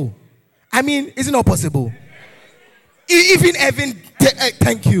possible. I mean, is it not possible? Even Evan,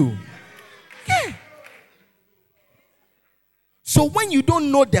 thank you. Yeah. So when you don't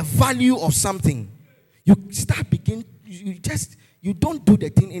know the value of something, you don't do the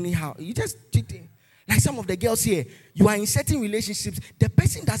thing anyhow. You just cheating. Like some of the girls here, you are in certain relationships, the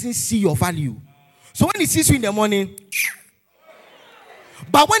person doesn't see your value. So when he sees you in the morning,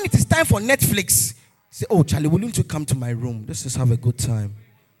 but when it is time for Netflix, say, oh Charlie, will you come to my room? Let's just have a good time.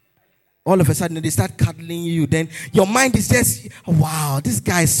 All of a sudden, they start cuddling you. Then your mind is just, wow, this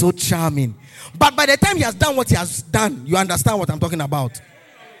guy is so charming. But by the time he has done what he has done, you understand what I'm talking about.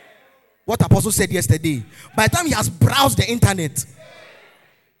 What Apostle said yesterday. By the time he has browsed the internet,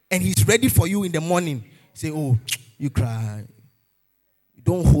 and he's ready for you in the morning, say, oh, you cry. You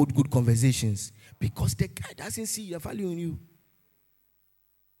don't hold good conversations. Because the guy doesn't see your value in you.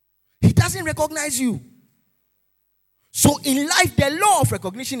 He doesn't recognize you. So in life, the law of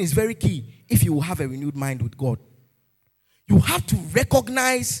recognition is very key if you will have a renewed mind with God. You have to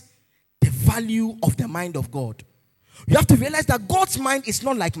recognize the value of the mind of God. You have to realize that God's mind is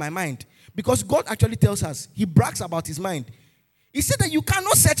not like my mind. Because God actually tells us, he brags about his mind. He said that you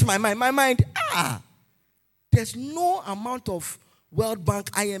cannot search my mind. My mind, there's no amount of World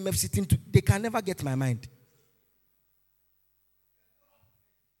Bank, IMF sitting they can never get my mind.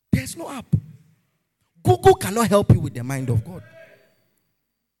 There's no app. Google cannot help you with the mind of God.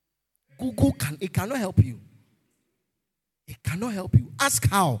 It cannot help you. It cannot help you. Ask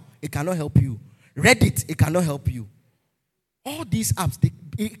how. It cannot help you. Reddit, it cannot help you. All these apps,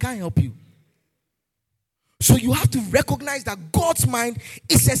 it can't help you. So you have to recognize that God's mind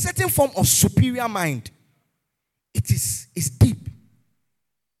is a certain form of superior mind. It's deep.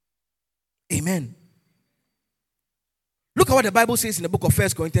 Amen. Look at what the Bible says in the book of 1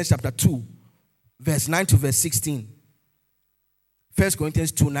 Corinthians chapter 2. Verse 9 to verse 16. 1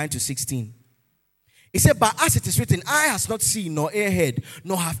 Corinthians 2, 9 to 16. It said, but as it is written, eye has not seen, nor ear heard,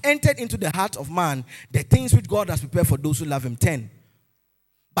 nor have entered into the heart of man the things which God has prepared for those who love him. 10.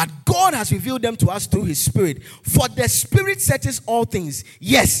 But God has revealed them to us through his Spirit. For the Spirit searches all things.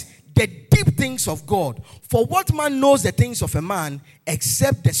 Yes, the deep things of God. For what man knows the things of a man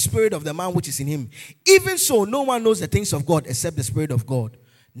except the spirit of the man which is in him? Even so, no one knows the things of God except the Spirit of God.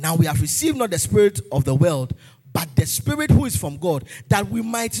 Now we have received not the spirit of the world, but the Spirit who is from God, that we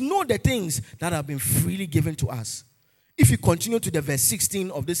might know the things that have been freely given to us. If you continue to the verse 16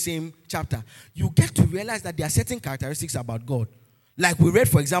 of the same chapter, you get to realize that there are certain characteristics about God. Like we read,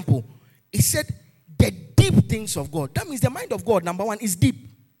 for example, it said the deep things of God. That means the mind of God, number one, is deep.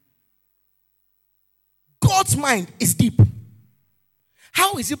 God's mind is deep.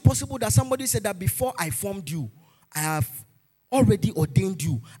 How is it possible that somebody said that before I formed you, I have already ordained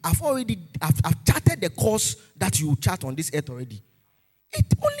you. I've charted the course that you chart on this earth already. It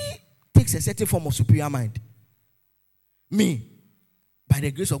only takes a certain form of superior mind. Me, by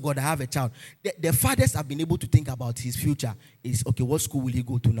the grace of God, I have a child. The fathers have been able to think about his future. Is okay, what school will he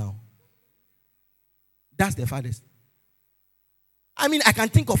go to now? That's the fathers. I mean, I can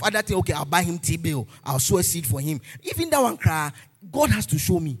think of other things. Okay, I'll buy him T-bill. I'll sow a seed for him. Even that one cry, God has to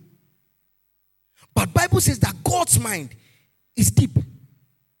show me. But Bible says that God's mind is deep.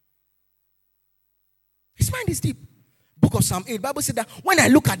 His mind is deep. Book of Psalm 8, Bible said that when I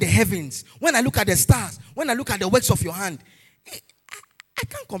look at the heavens, when I look at the stars, when I look at the works of your hand, I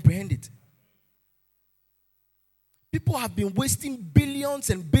can't comprehend it. People have been wasting billions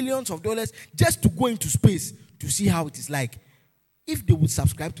and billions of dollars just to go into space to see how it is like. If they would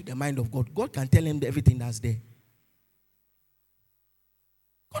subscribe to the mind of God, God can tell them everything that's there.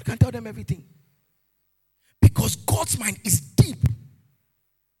 God can tell them everything. Because God's mind is deep.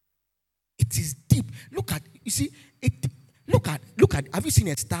 It is deep. Look at, you see, Look at, have you seen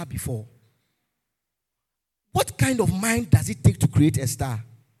a star before? What kind of mind does it take to create a star?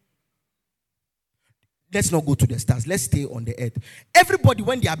 Let's not go to the stars. Let's stay on the earth. Everybody,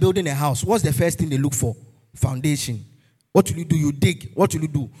 when they are building a house, what's the first thing they look for? Foundation. What will you do? You dig. What will you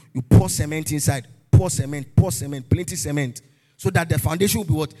do? You pour cement inside. Pour cement, plenty cement. So that the foundation will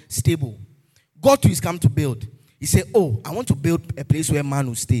be what? Stable. God too is come to build. He said, oh, I want to build a place where man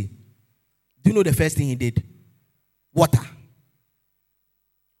will stay. Do you know the first thing he did? Water.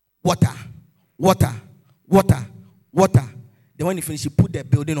 Water. Water. Water. Water. Then when he finished, he put the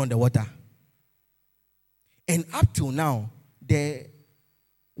building on the water. And up till now, the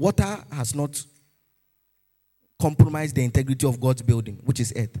water has not compromised the integrity of God's building, which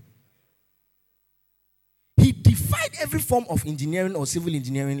is earth. He defied every form of engineering or civil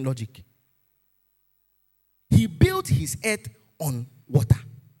engineering logic. He built his earth on water.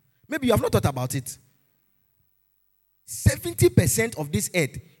 Maybe you have not thought about it. 70% of this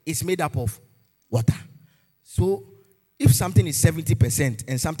earth is made up of water. So, if something is 70%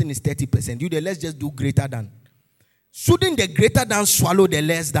 and something is 30%, let's just do greater than. Shouldn't the greater than swallow the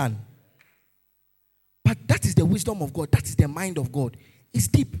less than? But that is the wisdom of God. That is the mind of God. It's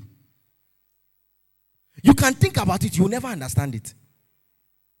deep. You can think about it, you'll never understand it.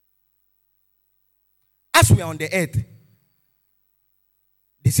 As we are on the earth,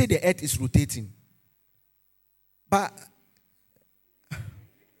 they say the earth is rotating. But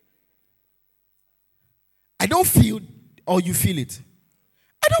I don't feel, or you feel it.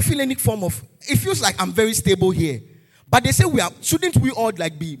 I don't feel any form of, it feels like I'm very stable here. But they say shouldn't we all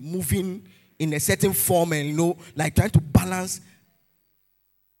like be moving in a certain form and like trying to balance?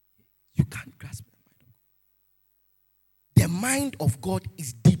 You can't grasp the mind of God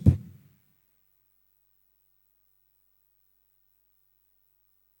is deep.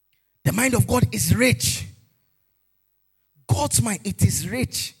 The mind of God is rich. God's mind, it is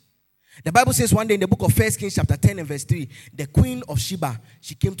rich. The Bible says one day in the book of 1 Kings chapter 10 and verse 3, the queen of Sheba,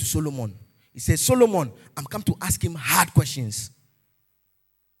 she came to Solomon. He says, Solomon, I'm come to ask him hard questions.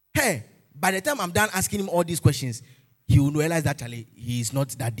 Hey, by the time I'm done asking him all these questions, he will realize that he is not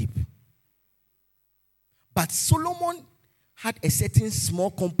that deep. But Solomon had a certain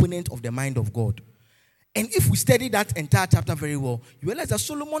small component of the mind of God. And if we study that entire chapter very well, you realize that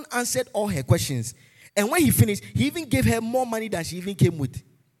Solomon answered all her questions. And when he finished, he even gave her more money than she even came with.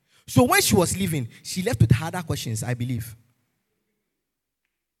 So when she was leaving, she left with harder questions, I believe.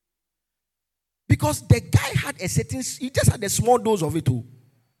 Because the guy had he just had a small dose of it too.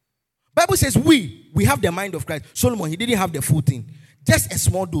 Bible says we have the mind of Christ. Solomon, he didn't have the full thing. Just a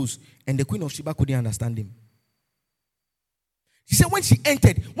small dose. And the queen of Sheba couldn't understand him. She said when she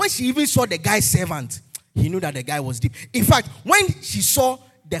entered, when she even saw the guy's servant, he knew that the guy was deep. In fact, when she saw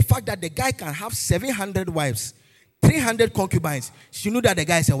the fact that the guy can have 700 wives, 300 concubines, she knew that the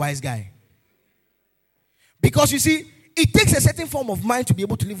guy is a wise guy. Because you see, it takes a certain form of mind to be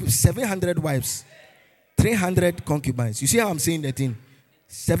able to live with 700 wives, 300 concubines. You see how I'm saying that thing?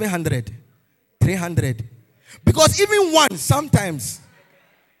 700, 300. Because even one, sometimes,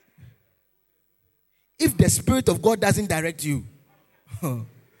 if the Spirit of God doesn't direct you,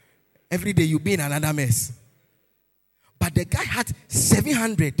 every day you'll be in another mess. But the guy had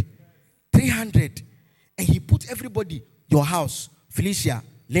 700, 300, and he put everybody, your house, Felicia,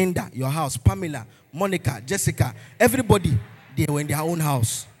 Linda, your house, Pamela, Monica, Jessica, everybody, they were in their own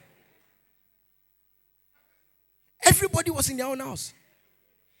house. Everybody was in their own house.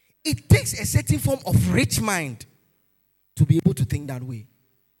 It takes a certain form of rich mind to be able to think that way.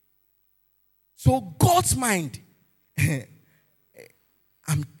 So God's mind,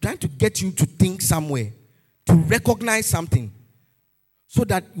 I'm trying to get you to think somewhere, to recognize something, so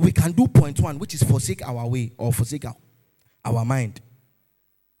that we can do point one, which is forsake our way or forsake our mind.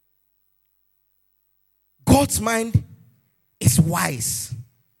 God's mind is wise.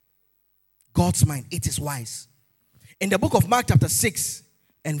 God's mind, it is wise. In the book of Mark chapter 6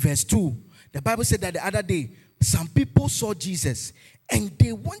 and verse 2, the Bible said that the other day, some people saw Jesus and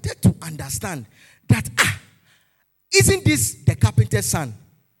they wanted to understand that, isn't this the carpenter's son?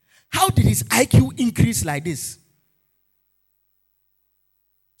 How did his IQ increase like this?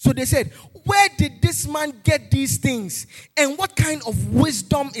 So they said, where did this man get these things? And what kind of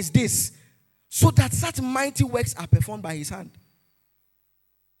wisdom is this? So that such mighty works are performed by his hand.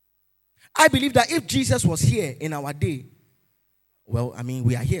 I believe that if Jesus was here in our day, well, I mean,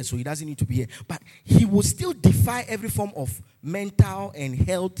 we are here, so he doesn't need to be here. But he will still defy every form of mental and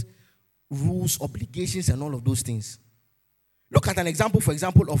health rules, obligations, and all of those things. Look at an example, for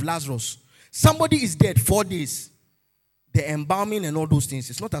example, of Lazarus. Somebody is dead 4 days. The embalming and all those things,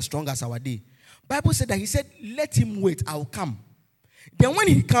 it's not as strong as our day. Bible said that he said, let him wait, I'll come. Then when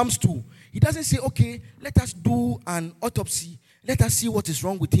he comes to, he doesn't say, okay, let us do an autopsy. Let us see what is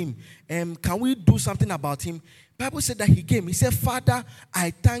wrong with him. Can we do something about him? Bible said that he came. He said, Father,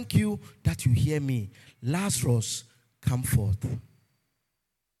 I thank you that you hear me. Lazarus, come forth.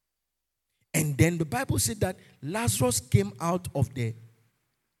 And then the Bible said that Lazarus came out of the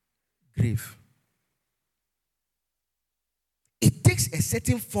grave. It takes a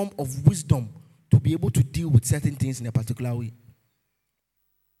certain form of wisdom to be able to deal with certain things in a particular way.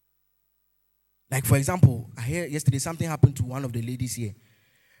 Like, for example, I heard yesterday something happened to one of the ladies here.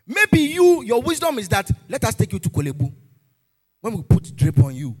 Maybe your wisdom is that, let us take you to Kolebu. When we put drip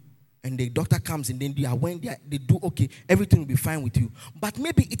on you, and the doctor comes and then they do okay, everything will be fine with you. But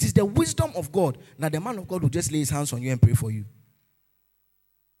maybe it is the wisdom of God that the man of God will just lay his hands on you and pray for you.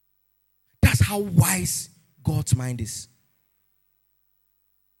 That's how wise God's mind is.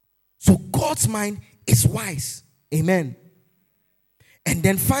 So God's mind is wise. Amen. And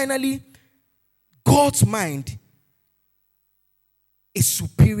then finally, God's mind is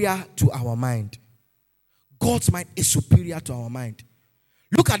superior to our mind. God's mind is superior to our mind.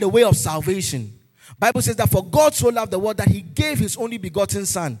 Look at the way of salvation. Bible says that for God so loved the world that he gave his only begotten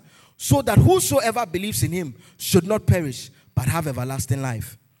son, so that whosoever believes in him should not perish, but have everlasting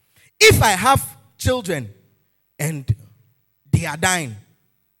life. If I have children and they are dying,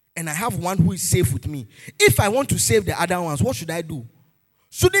 and I have one who is safe with me, if I want to save the other ones, what should I do?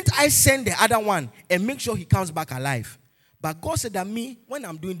 Shouldn't I send the other one and make sure he comes back alive? But God said that when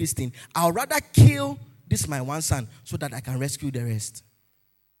I'm doing this thing, I'll rather kill this my one son so that I can rescue the rest.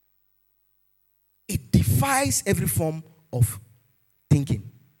 It defies every form of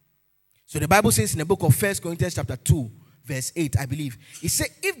thinking. So the Bible says in the book of 1 Corinthians chapter 2, verse 8, I believe, it said,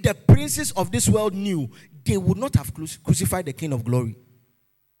 if the princes of this world knew, they would not have crucified the King of glory.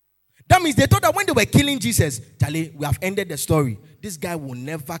 That means they thought that when they were killing Jesus, Charlie, we have ended the story. This guy will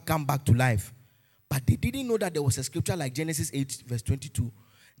never come back to life. But they didn't know that there was a scripture like Genesis 8, verse 22,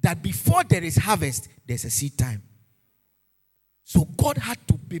 that before there is harvest, there's a seed time. So God had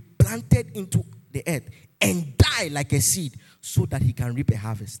to be planted into the earth and die like a seed so that he can reap a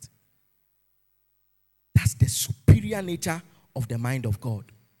harvest. That's the superior nature of the mind of God.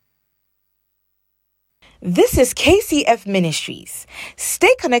 This is KCF Ministries.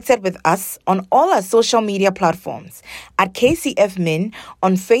 Stay connected with us on all our social media platforms at KCF Min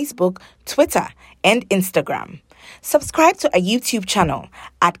on Facebook, Twitter, and Instagram. Subscribe to our YouTube channel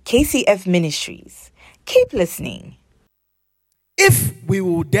at KCF Ministries. Keep listening. If we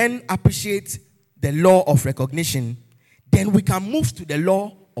will then appreciate the law of recognition, then we can move to the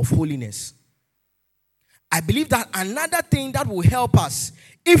law of holiness. I believe that another thing that will help us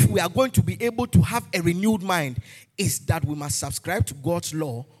if we are going to be able to have a renewed mind is that we must subscribe to God's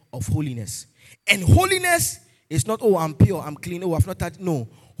law of holiness. And holiness is not, oh, I'm pure, I'm clean, oh, I've not touched. No,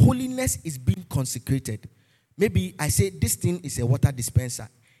 holiness is being consecrated. Maybe I say this thing is a water dispenser.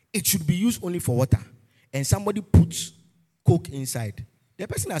 It should be used only for water. And somebody puts Coke inside. The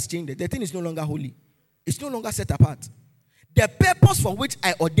person has changed it. The thing is no longer holy. It's no longer set apart. The purpose for which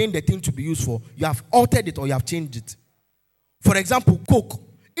I ordained the thing to be used for, you have altered it or you have changed it. For example, Coke.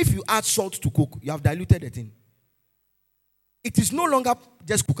 If you add salt to Coke, you have diluted the thing. It is no longer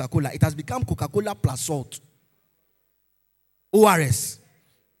just Coca-Cola. It has become Coca-Cola plus salt. ORS.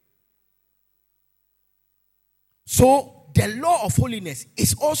 So, the law of holiness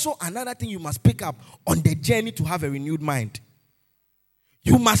is also another thing you must pick up on the journey to have a renewed mind.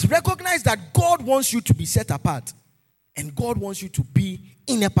 You must recognize that God wants you to be set apart. And God wants you to be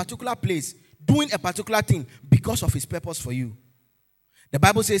in a particular place, doing a particular thing because of his purpose for you. The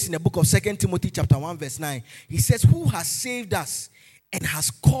Bible says in the book of 2 Timothy chapter 1 verse 9, he says, who has saved us and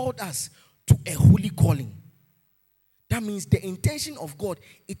has called us to a holy calling. That means the intention of God,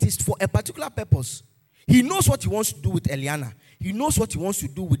 it is for a particular purpose. He knows what he wants to do with Eliana. He knows what he wants to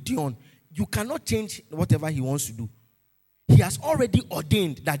do with Dion. You cannot change whatever he wants to do. He has already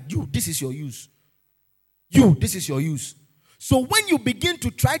ordained that this is your use. This is your use. So when you begin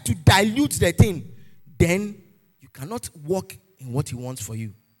to try to dilute the thing, then you cannot walk in what he wants for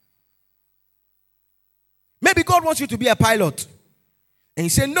you. Maybe God wants you to be a pilot. And you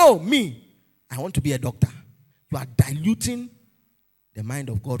say, no, I want to be a doctor. You are diluting the mind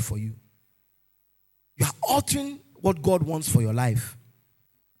of God for you. You are altering what God wants for your life.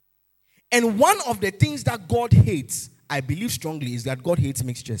 And one of the things that God hates, I believe strongly, is that God hates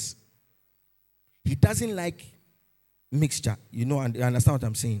mixtures. He doesn't like mixture. You understand what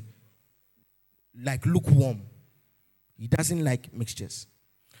I'm saying? Like lukewarm. He doesn't like mixtures.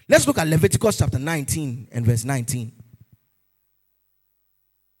 Let's look at Leviticus chapter 19 and verse 19.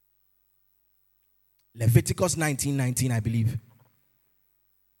 Leviticus 19:19, I believe.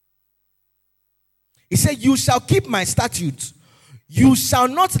 He said, you shall keep my statutes. You shall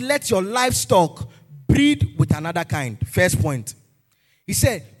not let your livestock breed with another kind. First point. He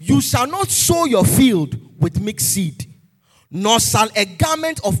said, you shall not sow your field with mixed seed, nor shall a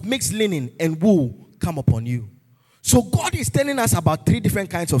garment of mixed linen and wool come upon you. So God is telling us about 3 different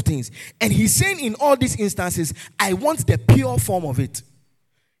kinds of things. And he's saying in all these instances, I want the pure form of it.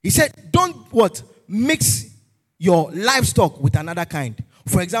 He said, don't what? Mix your livestock with another kind.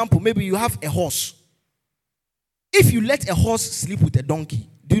 For example, maybe you have a horse. If you let a horse sleep with a donkey,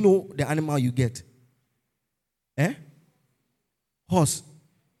 do you know the animal you get? Horse.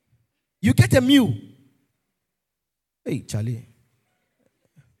 You get a mule. Hey, Charlie.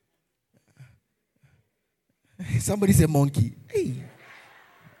 Somebody say monkey. Hey.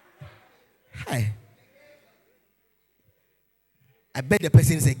 Hi. I bet the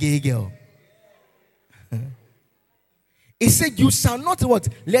person is a gay girl. It said, you shall not what?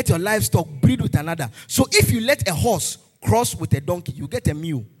 Let your livestock breed with another. So if you let a horse cross with a donkey, you get a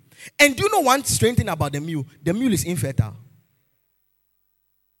mule. And do you know one strange thing about the mule? The mule is infertile.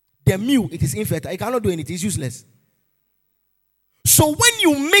 The mule, it is infertile. It cannot do anything. It's useless. So when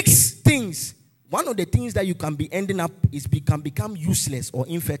you mix things, one of the things that you can be ending up is become useless or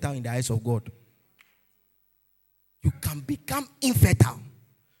infertile in the eyes of God. You can become infertile.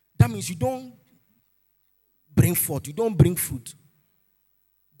 That means you don't bring forth. You don't bring fruit.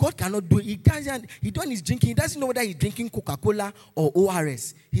 God cannot do it. He doesn't drinking. He doesn't know whether he's drinking Coca-Cola or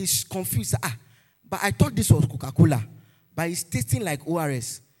ORS. He's confused. But I thought this was Coca-Cola. But it's tasting like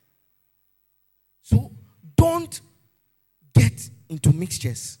ORS. So don't get into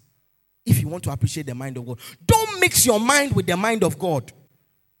mixtures if you want to appreciate the mind of God. Don't mix your mind with the mind of God.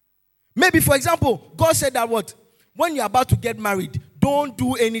 Maybe, for example, God said that what? When you're about to get married, don't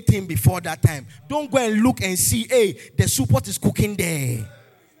do anything before that time. Don't go and look and see, hey, the soup what is cooking there.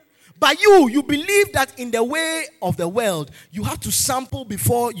 But you believe that in the way of the world, you have to sample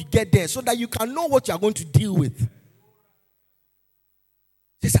before you get there so that you can know what you're going to deal with.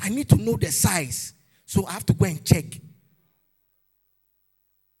 Says, I need to know the size, so I have to go and check.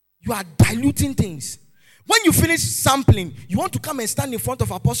 You are diluting things. When you finish sampling, you want to come and stand in front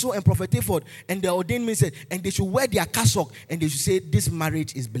of Apostle and Prophet Ephod and the ordained minister, and they should wear their cassock and they should say, this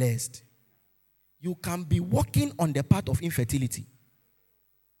marriage is blessed. You can be walking on the path of infertility.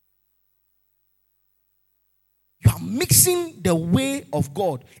 You are mixing the way of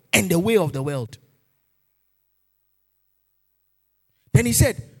God and the way of the world. Then he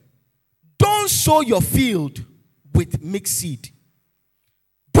said, don't sow your field with mixed seed.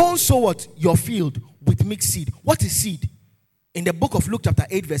 Don't sow what? Your field with mixed seed. What is seed? In the book of Luke chapter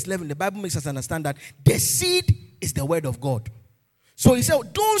 8 verse 11, the Bible makes us understand that the seed is the word of God. So he said,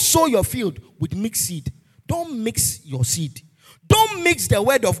 don't sow your field with mixed seed. Don't mix your seed. Don't mix the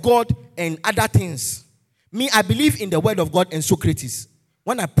word of God and other things. Me, I believe in the word of God and Socrates.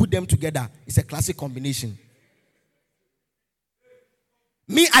 When I put them together, it's a classic combination.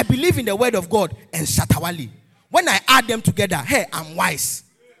 Me, I believe in the word of God and Shatawali. When I add them together, hey, I'm wise.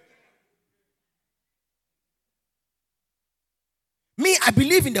 Me, I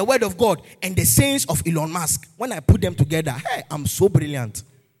believe in the word of God and the sayings of Elon Musk. When I put them together, hey, I'm so brilliant.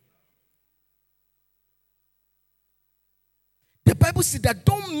 The Bible says that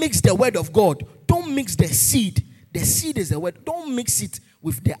don't mix the word of God. Don't mix the seed. The seed is the word. Don't mix it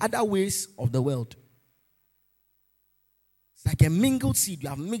with the other ways of the world. It's like a mingled seed. You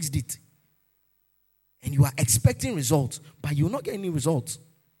have mixed it. And you are expecting results, but you will not get any results.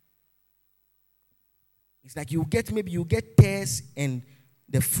 It's like you get tears and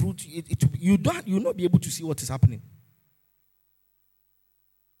the fruit. You will not be able to see what is happening.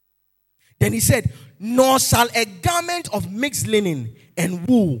 Then he said, nor shall a garment of mixed linen and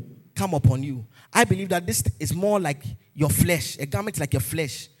wool come upon you. I believe that this is more like your flesh. A garment like your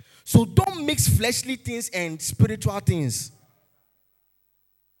flesh. So don't mix fleshly things and spiritual things.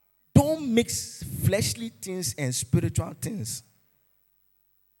 Don't mix fleshly things and spiritual things.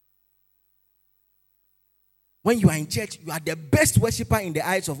 When you are in church, you are the best worshiper in the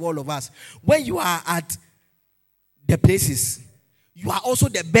eyes of all of us. When you are at the places, you are also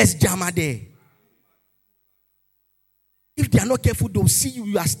the best jammer there. If they are not careful, they'll see you.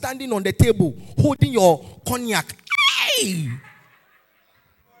 You are standing on the table, holding your cognac. Hey!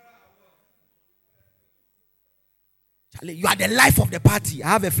 Charlie, you are the life of the party. I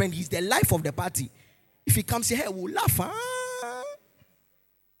have a friend, he's the life of the party. If he comes here, hey, we'll laugh. Huh?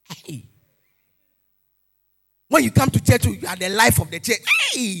 Hey! When you come to church, you are the life of the church.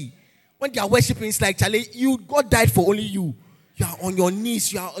 Hey! When they are worshiping, it's like, Charlie, God died for only you. You are on your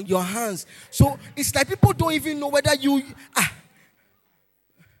knees. You are on your hands. So it's like people don't even know whether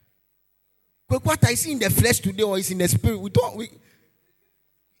what I see in the flesh today or is in the spirit.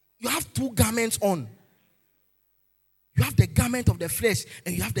 You have two garments on. You have the garment of the flesh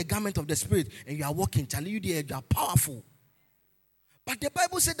and you have the garment of the spirit, and you are walking. Tell you there, you are powerful. But the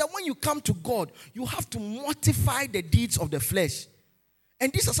Bible said that when you come to God, you have to mortify the deeds of the flesh.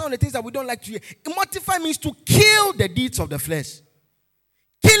 And these are some of the things that we don't like to hear. Mortify means to kill the deeds of the flesh.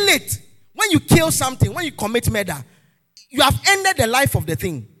 Kill it. When you kill something, when you commit murder, you have ended the life of the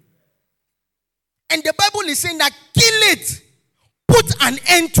thing. And the Bible is saying that kill it. Put an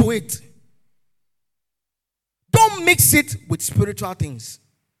end to it. Don't mix it with spiritual things.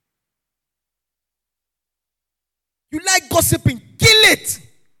 You like gossiping, kill it.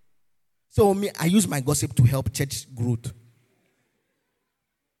 So I use my gossip to help church growth.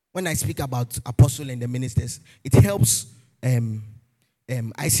 When I speak about apostle and the ministers, it helps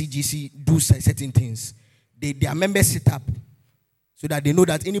ICGC do certain things. Their members sit up so that they know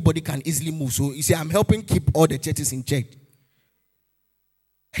that anybody can easily move. So you see, I'm helping keep all the churches in check.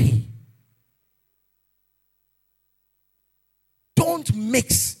 Hey. Don't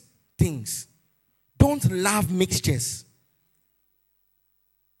mix things. Don't love mixtures.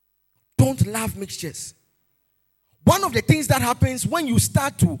 Don't love mixtures. One of the things that happens when you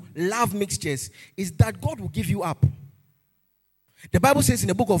start to love mixtures is that God will give you up. The Bible says in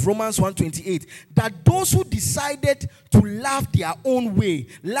the book of Romans 1:28 that those who decided to love their own way,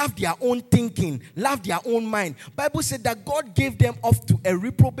 love their own thinking, love their own mind, Bible said that God gave them off to a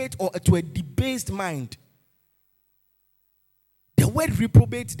reprobate or to a debased mind. The word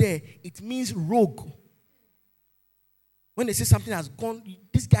reprobate there, it means rogue. When they say something has gone,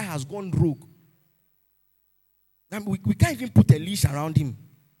 this guy has gone rogue. Now, we can't even put a leash around him.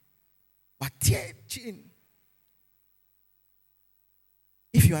 But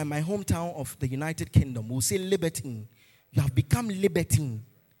if you are in my hometown of the United Kingdom, we'll say libertine. You have become libertine.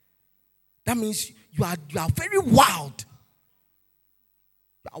 That means you are very wild.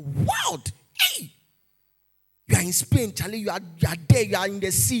 You are wild. Hey! You are in Spain, Charlie. You are there. You are in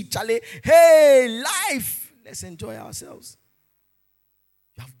the sea, Charlie. Hey, life. Let's enjoy ourselves.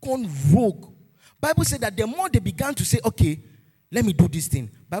 You have gone rogue. Bible said that the more they began to say, okay, let me do this thing.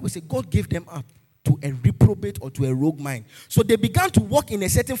 Bible said God gave them up to a reprobate or to a rogue mind. So they began to walk in a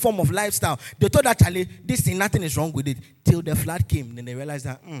certain form of lifestyle. They thought that, Charlie, this thing, nothing is wrong with it. Till the flood came. Then they realized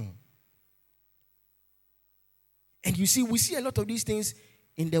that, And you see, we see a lot of these things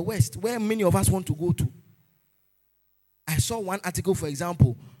in the West where many of us want to go to. I saw one article, for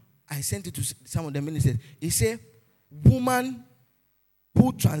example. I sent it to some of the ministers. It said, woman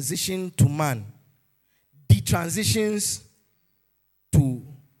who transitioned to man detransitions to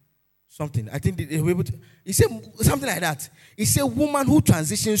something. I think he said something like that. He said, woman who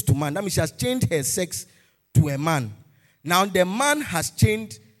transitions to man. That means she has changed her sex to a man. Now the man has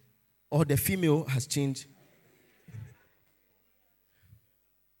changed, or the female has changed.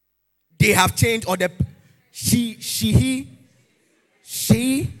 They have changed, or he,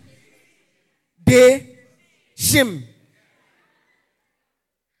 they, shim.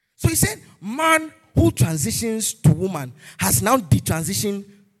 So he said, man who transitions to woman has now detransitioned.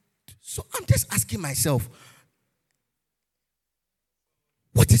 So I'm just asking myself,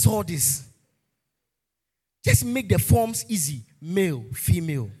 what is all this? Just make the forms easy. Male,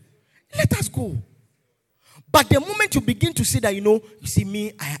 female. Let us go. But the moment you begin to say that, you see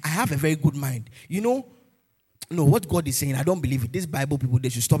me, I have a very good mind. No, what God is saying, I don't believe it. These Bible people, they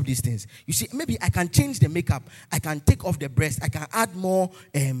should stop these things. You see, maybe I can change the makeup. I can take off the breast. I can add more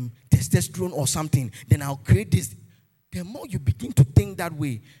testosterone or something. Then I'll create this. The more you begin to think that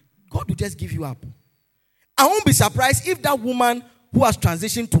way, God will just give you up. I won't be surprised if that woman who has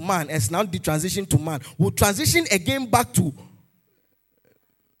transitioned to man, has now detransitioned to man, will transition again back to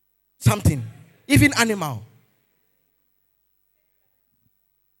something, even animal.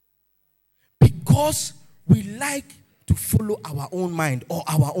 Because we like to follow our own mind or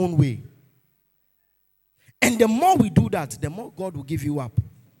our own way. And the more we do that, the more God will give you up.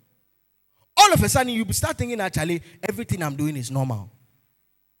 All of a sudden, you start thinking, actually, everything I'm doing is normal.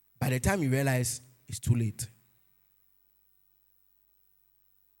 By the time you realize, it's too late.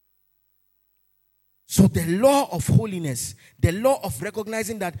 So the law of holiness, the law of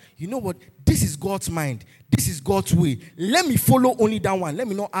recognizing that, you know what, this is God's mind. This is God's way. Let me follow only that one. Let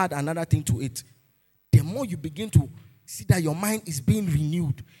me not add another thing to it. The more you begin to see that your mind is being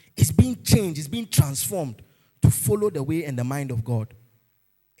renewed, it's being changed, it's being transformed to follow the way and the mind of God.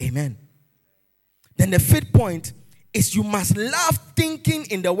 Amen. Then the fifth point is you must love thinking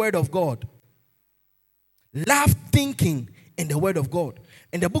in the word of God. Love thinking in the word of God.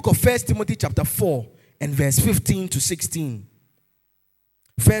 In the book of 1 Timothy chapter 4 and verse 15 to 16.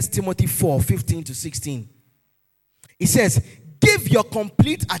 1 Timothy 4, 15 to 16. It says, give your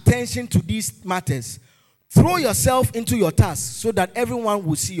complete attention to these matters. Throw yourself into your task so that everyone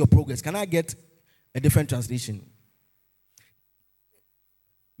will see your progress. Can I get a different translation?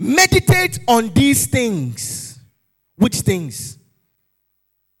 Meditate on these things. Which things?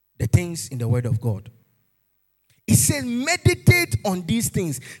 The things in the word of God. It says, meditate on these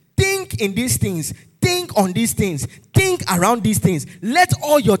things. Think in these things. Think on these things. Think around these things. Let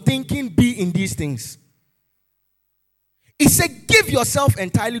all your thinking be in these things. It said, give yourself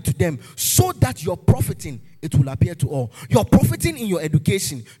entirely to them so that your profiting, it will appear to all. You're profiting in your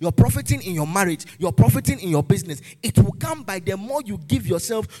education. You're profiting in your marriage. You're profiting in your business. It will come by the more you give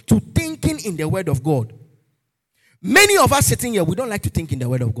yourself to thinking in the word of God. Many of us sitting here, we don't like to think in the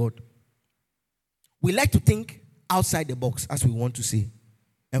word of God. We like to think outside the box, as we want to say.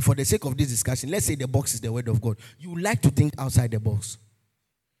 And for the sake of this discussion, let's say the box is the word of God. You like to think outside the box.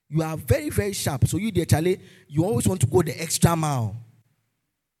 You are very, very sharp. So you, dear Charlie, you always want to go the extra mile.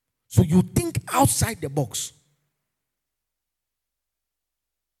 So you think outside the box.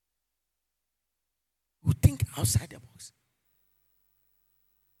 You think outside the box.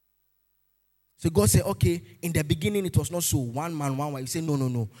 So God said, okay, in the beginning it was not so. One man, one wife. You say,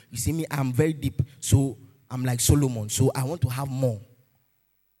 no. You see me, I'm very deep. So I'm like Solomon. So I want to have more.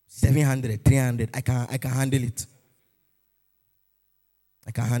 700, 300. I can handle it.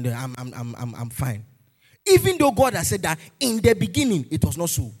 I can handle it. I'm fine. Even though God has said that in the beginning it was not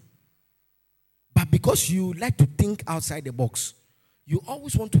so. But because you like to think outside the box, you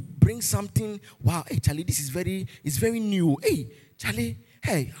always want to bring something. Wow, hey Charlie, this is very new. Hey Charlie,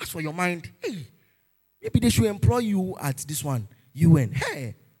 hey, as for your mind, hey, maybe they should employ you at this one. UN.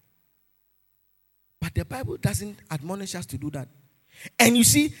 Hey. But the Bible doesn't admonish us to do that. And you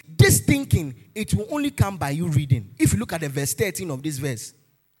see, this thinking, it will only come by you reading. If you look at the verse 13 of this verse,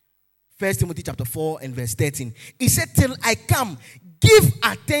 1 Timothy chapter 4 and verse 13, it said, till I come, give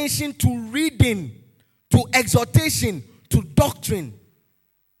attention to reading, to exhortation, to doctrine.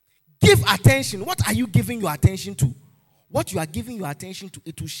 Give attention. What are you giving your attention to? What you are giving your attention to,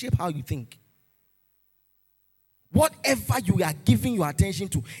 it will shape how you think. Whatever you are giving your attention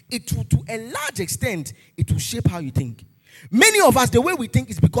to, it will, to a large extent, it will shape how you think. Many of us, the way we think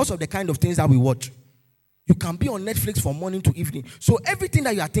is because of the kind of things that we watch. You can be on Netflix from morning to evening. So everything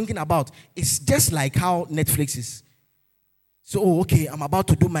that you are thinking about is just like how Netflix is. So, okay, I'm about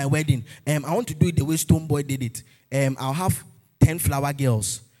to do my wedding. I want to do it the way Stonebwoy did it. I'll have 10 flower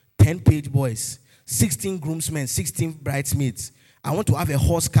girls, 10 page boys, 16 groomsmen, 16 bridesmaids. I want to have a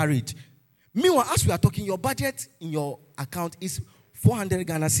horse carriage. Meanwhile, as we are talking, your budget in your account is 400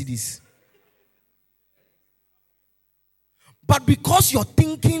 Ghana cedis. But because your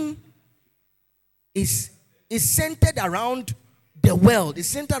thinking is centered around the world, is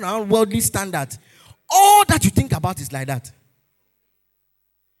centered around worldly standards, all that you think about is like that.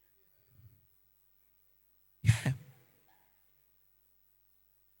 Yeah.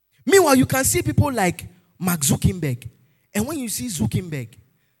 Meanwhile, you can see people like Mark Zuckerberg. And when you see Zuckerberg,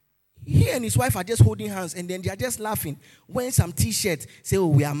 he and his wife are just holding hands and then they are just laughing, wearing some t-shirts, say, oh,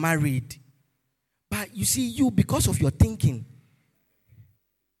 we are married. But you see, you, because of your thinking,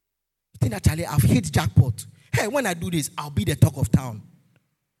 you think that, Charlie, I've hit jackpot. Hey, when I do this, I'll be the talk of town.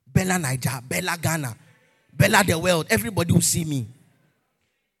 Bella Niger, Bella Ghana, Bella the world. Everybody will see me.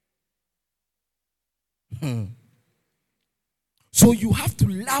 So you have to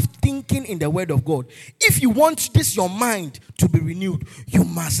love thinking in the word of God. If you want this, your mind to be renewed, you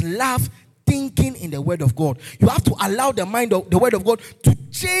must love thinking in the word of God. You have to allow the mind of the word of God to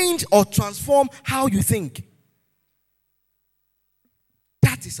change or transform how you think.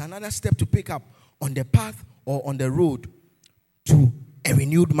 That is another step to pick up on the path or on the road to a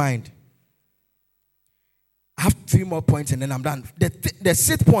renewed mind. I have 3 more points and then I'm done. The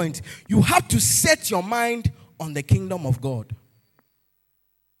 6th point, you have to set your mind on the kingdom of God.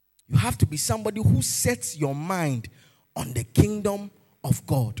 You have to be somebody who sets your mind on the kingdom of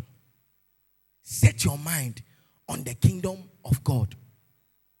God. Set your mind on the kingdom of God.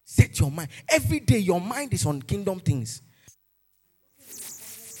 Set your mind. Every day your mind is on kingdom things.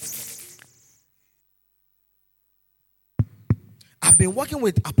 I've been working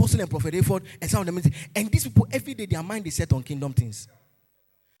with Apostle and Prophet Hayford and some of them, and these people every day their mind is set on kingdom things.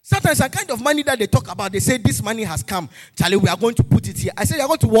 Sometimes a kind of money that they talk about, they say this money has come. Charlie, we are going to put it here. I say, you're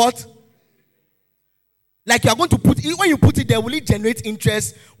going to what? Like you are going to put it, when you put it there, will it generate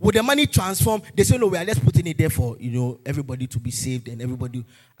interest? Will the money transform? They say, no, we are just putting it there for, everybody to be saved and everybody.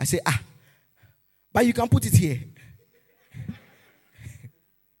 I say, but you can put it here.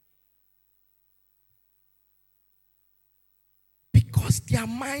 Because their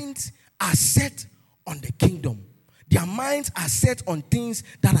minds are set on the kingdom. Their minds are set on things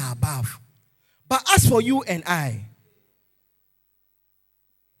that are above. But as for you and I,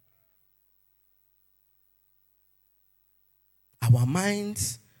 our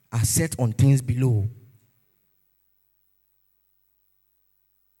minds are set on things below.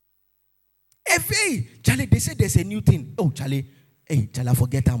 Hey, Charlie, they say there's a new thing. Oh, Charlie, I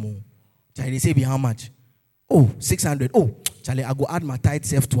forget them. Charlie, they say be how much? Oh, 600. Oh, Charlie, I go add my tithe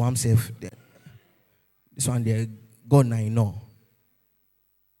self to himself. This one there, God now know.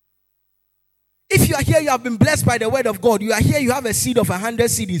 If you are here, you have been blessed by the word of God. You are here, you have a seed of 100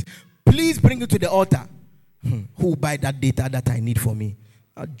 CDs. Please bring it to the altar. Who will buy that data that I need for me?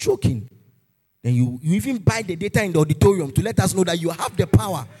 I'm joking. Then you even buy the data in the auditorium to let us know that you have the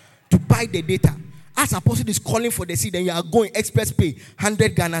power to buy the data. As apostle is calling for the seed, then you are going express pay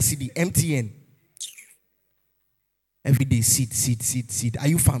 100 Ghana CD, MTN. Every day, seed. Are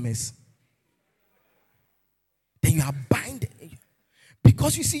you farmers? Then you are buying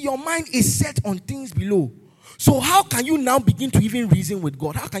because you see, your mind is set on things below. So how can you now begin to even reason with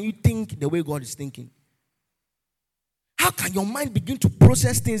God? How can you think the way God is thinking? How can your mind begin to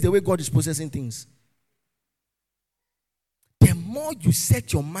process things the way God is processing things? The more you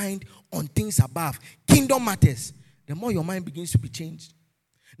set your mind on things above, kingdom matters, the more your mind begins to be changed.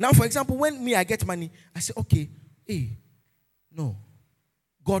 Now, for example, when I get money, I say, okay, no,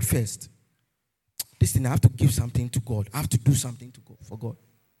 God first. This thing, I have to give something to God. I have to do something to God for God.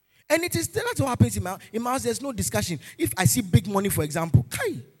 And it is that's what happens in my house. There's no discussion. If I see big money, for example,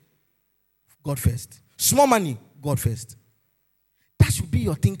 God first. Small money, God first. That should be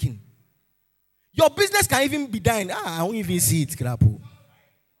your thinking. Your business can even be dying. I won't even see it, Krapo.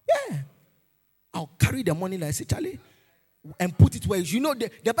 Yeah. I'll carry the money like I say, Charlie, and put it where you know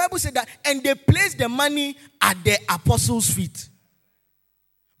the Bible said that, and they placed the money at the apostles' feet.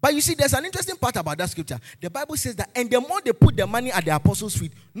 But you see, there's an interesting part about that scripture. The Bible says that, and the more they put the money at the apostles'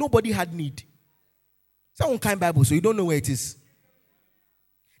 feet, nobody had need. It's one kind Bible, so you don't know where it is.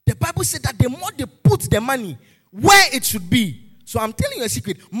 The Bible said that the more they put the money where it should be. So I'm telling you a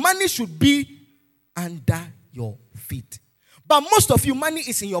secret. Money should be under your feet. But most of you, money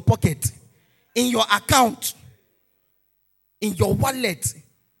is in your pocket, in your account, in your wallet.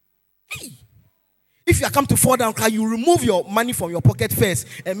 Hey. If you come to fall down, you remove your money from your pocket first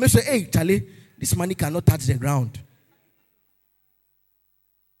and make sure, hey, Charlie, this money cannot touch the ground.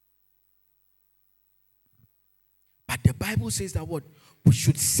 But the Bible says that what? We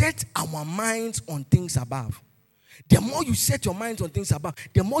should set our minds on things above. The more you set your minds on things above,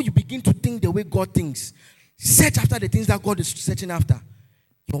 the more you begin to think the way God thinks. Search after the things that God is searching after.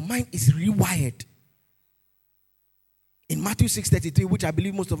 Your mind is rewired. In Matthew 6:33, which I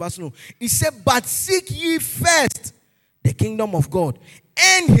believe most of us know, it said, but seek ye first the kingdom of God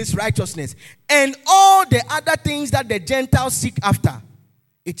and his righteousness, and all the other things that the Gentiles seek after,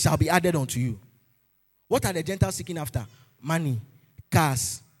 it shall be added unto you. What are the Gentiles seeking after? Money,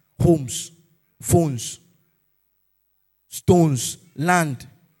 cars, homes, phones, stones, land.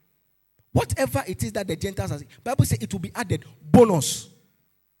 Whatever it is that the Gentiles are seeking, the Bible says it will be added. Bonus.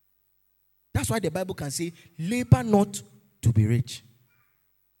 That's why the Bible can say, labor not to be rich.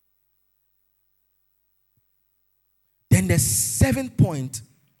 Then the seventh point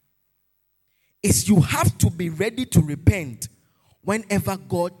is you have to be ready to repent whenever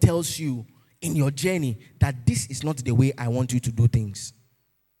God tells you in your journey that this is not the way I want you to do things.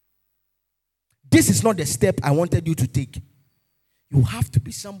 This is not the step I wanted you to take. You have to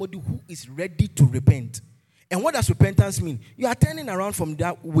be somebody who is ready to repent. And what does repentance mean? You are turning around from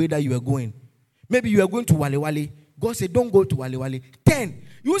that way that you are going. Maybe you are going to Wale Wale. God said, don't go to Wale Wale. 10.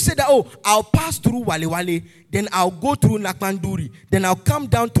 You say that, I'll pass through Wale Wale, then I'll go through Nakmanduri, then I'll come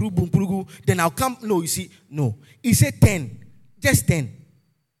down through Bumpurugu, then I'll come. No, you see, no. He said 10. Just 10.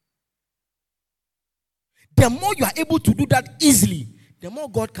 The more you are able to do that easily, the more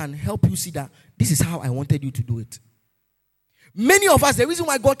God can help you see that this is how I wanted you to do it. Many of us, the reason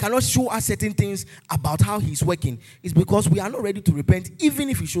why God cannot show us certain things about how he's working is because we are not ready to repent, even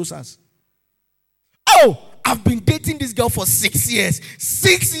if he shows us. I've been dating this girl for 6 years.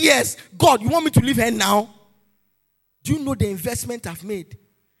 6 years. God, you want me to leave her now? Do you know the investment I've made?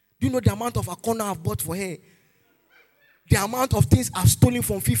 Do you know the amount of akona I've bought for her? The amount of things I've stolen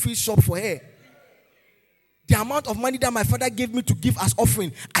from Fifi's shop for her? The amount of money that my father gave me to give as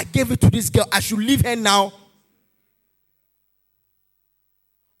offering, I gave it to this girl. I should leave her now.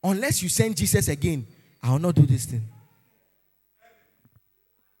 Unless you send Jesus again, I will not do this thing.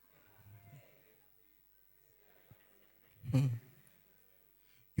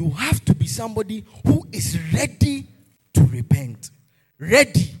 You have to be somebody who is ready to repent.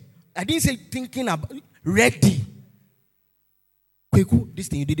 Ready. I didn't say thinking about. Ready. Kweku, this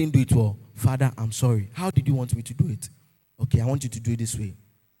thing you didn't do it well. Father, I'm sorry. How did you want me to do it? Okay, I want you to do it this way.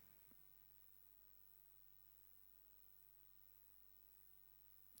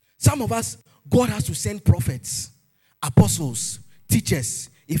 Some of us, God has to send prophets, apostles, teachers,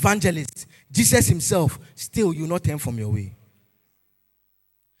 evangelists, Jesus himself. Still, you not turn from your way.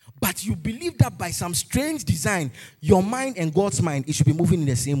 But you believe that by some strange design, your mind and God's mind, it should be moving in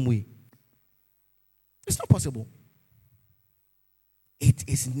the same way. It's not possible. It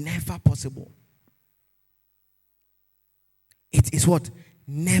is never possible. It is what?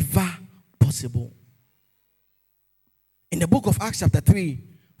 Never possible. In the book of Acts chapter 3,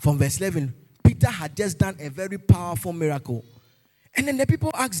 from verse 11, Peter had just done a very powerful miracle. And then the people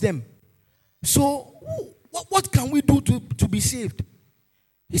asked them, so what can we do to be saved?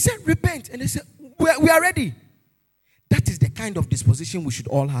 He said, repent. And they said, we are ready. That is the kind of disposition we should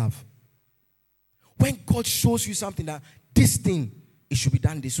all have. When God shows you something that this thing, it should be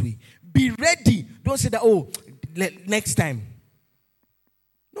done this way. Be ready. Don't say that, next time.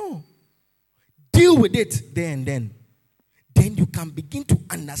 No. Deal with it there and then. Then you can begin to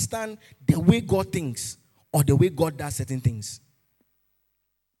understand the way God thinks or the way God does certain things.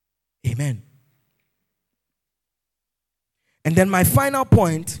 Amen. And then my final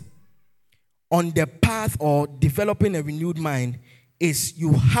point on the path or developing a renewed mind is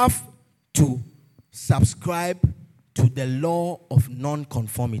you have to subscribe to the law of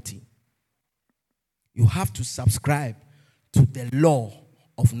non-conformity. You have to subscribe to the law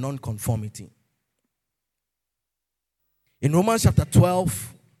of non-conformity. In Romans chapter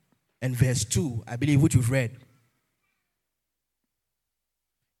 12 and verse 2, I believe, which we've read,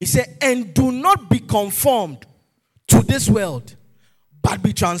 it said, and do not be conformed to this world, but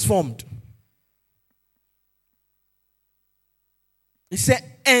be transformed. It said,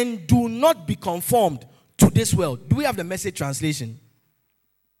 and do not be conformed to this world. Do we have the Message translation?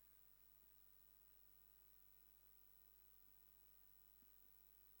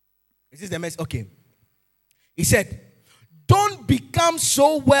 Is this the message? Okay. He said, don't become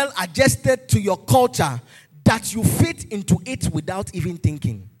so well adjusted to your culture that you fit into it without even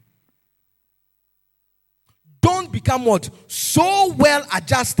thinking. Don't become what? So well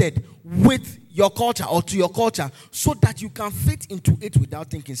adjusted with your culture or to your culture so that you can fit into it without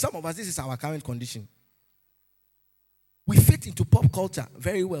thinking. Some of us, this is our current condition. We fit into pop culture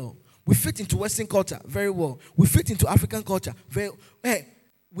very well. We fit into Western culture very well. We fit into African culture very well. Hey,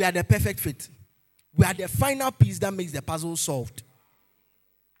 we are the perfect fit. We are the final piece that makes the puzzle solved.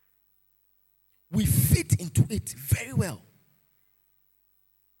 We fit into it very well.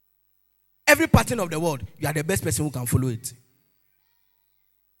 Every pattern of the world, you are the best person who can follow it.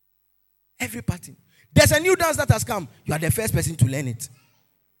 Every pattern. There's a new dance that has come. You are the first person to learn it.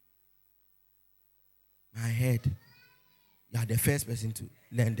 My head. You are the first person to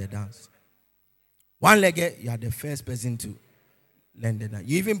learn the dance. One-legged, you are the first person to learn the dance.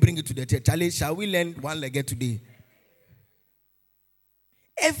 You even bring it to the church. Charlie, shall we learn one-legged today?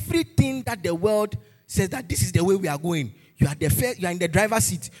 Everything that the world says that this is the way we are going. You are you are in the driver's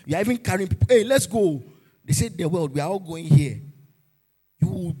seat. You are even carrying people. Hey, let's go. They say the world, we are all going here. You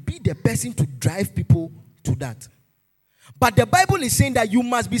will be the person to drive people to that. But the Bible is saying that you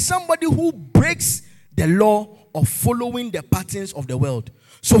must be somebody who breaks the law of following the patterns of the world.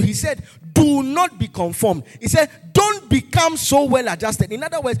 So he said, do not be conformed. He said, don't become so well adjusted. In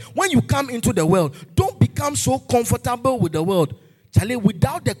other words, when you come into the world, don't become so comfortable with the world. Charlie,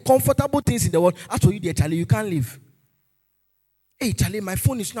 without the comfortable things in the world, I told you there, Charlie, you can't live. Hey, Charlie, my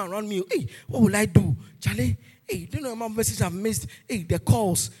phone is not around me. Hey, what will I do? Charlie, hey, do you know how many messages I've missed? Hey, the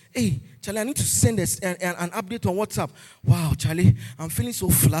calls. Hey, Charlie, I need to send an update on WhatsApp. Wow, Charlie, I'm feeling so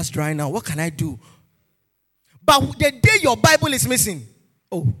flushed right now. What can I do? But the day your Bible is missing,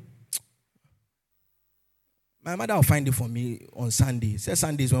 oh, my mother will find it for me on Sunday. Say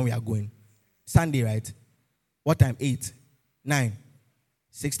Sunday is when we are going. Sunday, right? What time? 8, 9,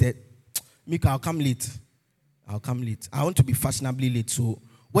 6:30. Mika, I'll come late. I want to be fashionably late. So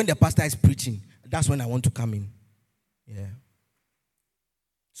when the pastor is preaching, that's when I want to come in. Yeah.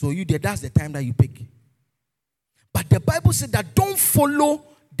 So you there, that's the time that you pick. But the Bible said that don't follow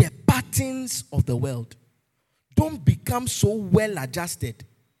the patterns of the world. Don't become so well adjusted.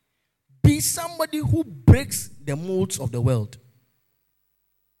 Be somebody who breaks the molds of the world.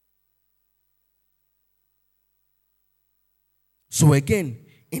 So again,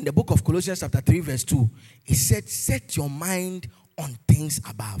 in the book of Colossians chapter 3 verse 2, it said, set your mind on things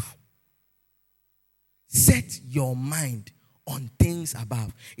above. Set your mind on things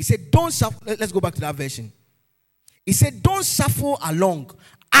above. He said, let's go back to that version. He said, don't shuffle along,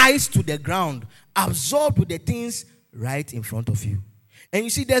 eyes to the ground, absorbed with the things right in front of you. And you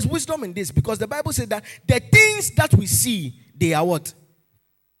see, there's wisdom in this, because the Bible said that the things that we see, they are what?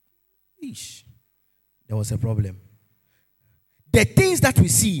 Eesh. There was a problem. The things that we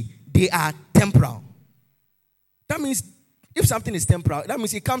see, they are temporal. That means if something is temporal, that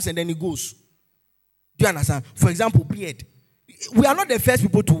means it comes and then it goes. Do you understand? For example, beard. We are not the first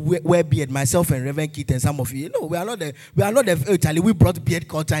people to wear beard. Myself and Reverend Keith and some of you. No, we are not the. Charlie, we brought beard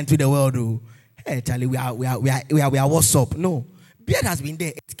culture into the world. Oh. Hey, Charlie, we are what's up? No, beard has been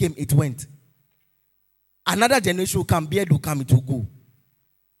there. It came, it went. Another generation will come. Beard will come. It will go.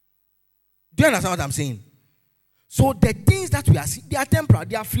 Do you understand what I'm saying? So the things that we are seeing, they are temporal,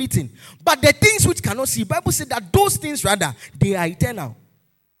 they are fleeting. But the things which cannot see, Bible said that those things rather, they are eternal.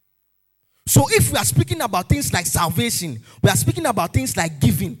 So if we are speaking about things like salvation, we are speaking about things like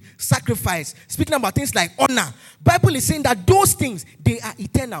giving, sacrifice, speaking about things like honor, Bible is saying that those things, they are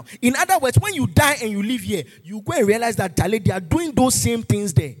eternal. In other words, when you die and you live here, you go and realize that they are doing those same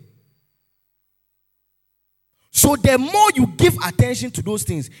things there. So the more you give attention to those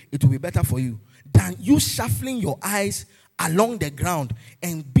things, it will be better for you than you shuffling your eyes along the ground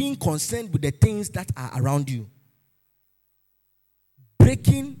and being concerned with the things that are around you.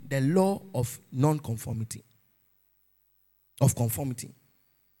 Breaking the law of non-conformity. Of conformity.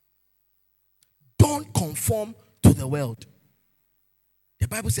 Don't conform to the world. The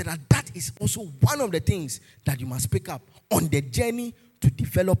Bible said that is also one of the things that you must pick up on the journey to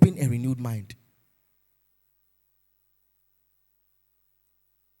developing a renewed mind.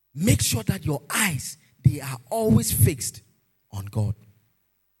 Make sure that your eyes, they are always fixed on God.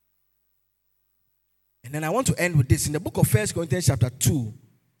 And then I want to end with this. In the book of 1 Corinthians chapter 2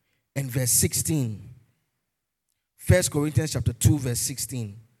 and verse 16. 1 Corinthians chapter 2 verse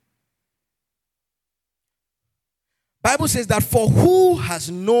 16. Bible says that, for who has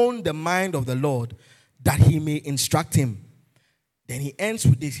known the mind of the Lord that he may instruct him? Then he ends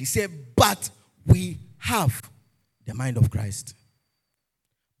with this. He said, but we have the mind of Christ.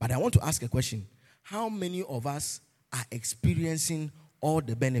 But I want to ask a question. How many of us are experiencing all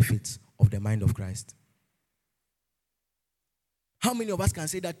the benefits of the mind of Christ? How many of us can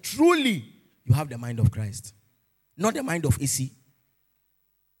say that truly you have the mind of Christ? Not the mind of Issy.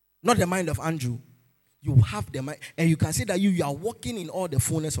 Not the mind of Andrew. You have the mind. And you can say that you are walking in all the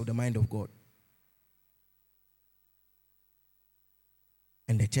fullness of the mind of God.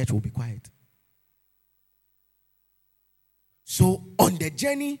 And the church will be quiet. So, on the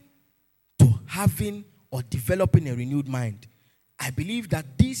journey to having or developing a renewed mind, I believe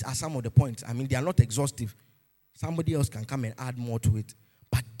that these are some of the points. I mean, they are not exhaustive. Somebody else can come and add more to it.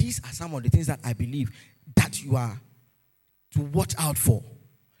 But these are some of the things that I believe that you are to watch out for.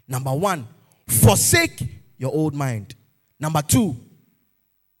 Number one, forsake your old mind. Number two,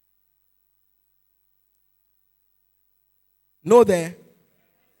 know there.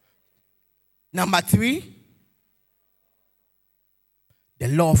 Number three, the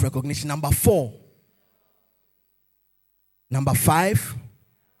law of recognition. Number four. Number five.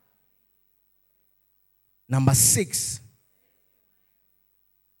 Number six.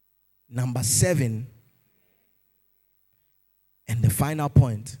 Number seven. And the final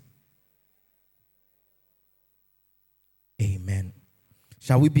point. Amen.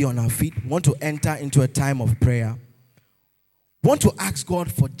 Shall we be on our feet? We want to enter into a time of prayer. We want to ask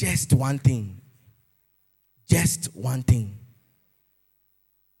God for just one thing. Just one thing.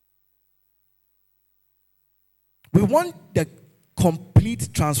 We want the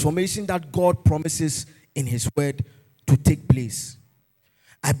complete transformation that God promises in His word to take place.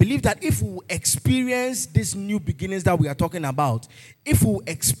 I believe that if we experience these new beginnings that we are talking about, if we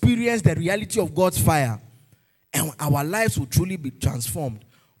experience the reality of God's fire, and our lives will truly be transformed,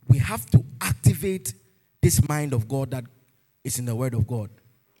 we have to activate this mind of God that is in the word of God.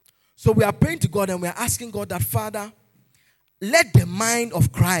 So we are praying to God and we are asking God that, Father, let the mind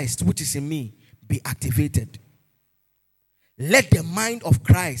of Christ, which is in me, be activated. Let the mind of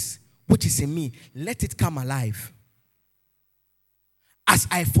Christ, which is in me, let it come alive. As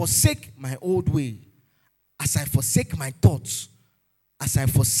I forsake my old way, as I forsake my thoughts, as I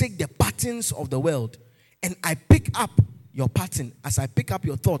forsake the patterns of the world, and I pick up your pattern, as I pick up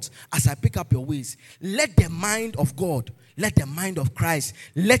your thoughts, as I pick up your ways, let the mind of God, let the mind of Christ,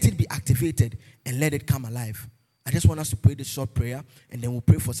 let it be activated and let it come alive. I just want us to pray this short prayer, and then we'll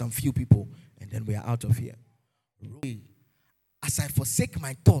pray for some few people, and then we are out of here. As I forsake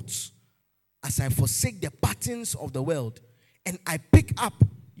my thoughts, as I forsake the patterns of the world, and I pick up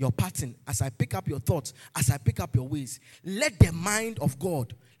your pattern, as I pick up your thoughts, as I pick up your ways, let the mind of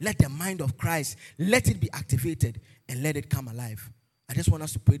God, let the mind of Christ, let it be activated and let it come alive. I just want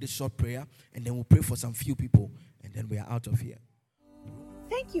us to pray this short prayer, and then we'll pray for some few people, and then we are out of here.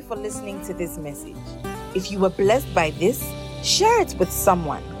 Thank you for listening to this message. If you were blessed by this, share it with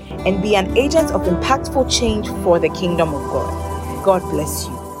someone and be an agent of impactful change for the kingdom of God. God bless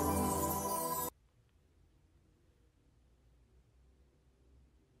you.